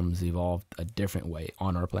life forms evolved a different way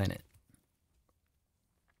on our planet.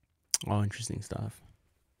 All interesting stuff.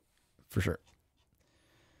 For sure.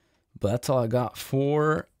 But that's all I got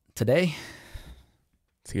for today.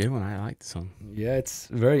 It's a good one. I like this one. Yeah, it's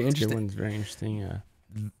very interesting. Good one's very interesting.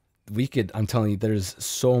 I'm telling you, there's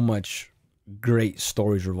so much great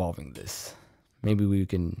stories revolving this. Maybe we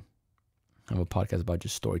can have a podcast about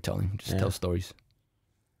just storytelling. Tell stories.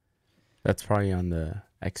 That's probably on the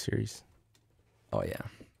X series. Oh,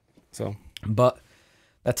 yeah. But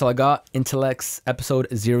that's all I got. IntellX episode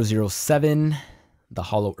 007, The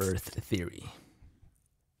Hollow Earth Theory.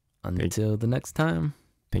 Until the next time.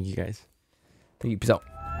 Thank you, guys. Thank you. Peace out.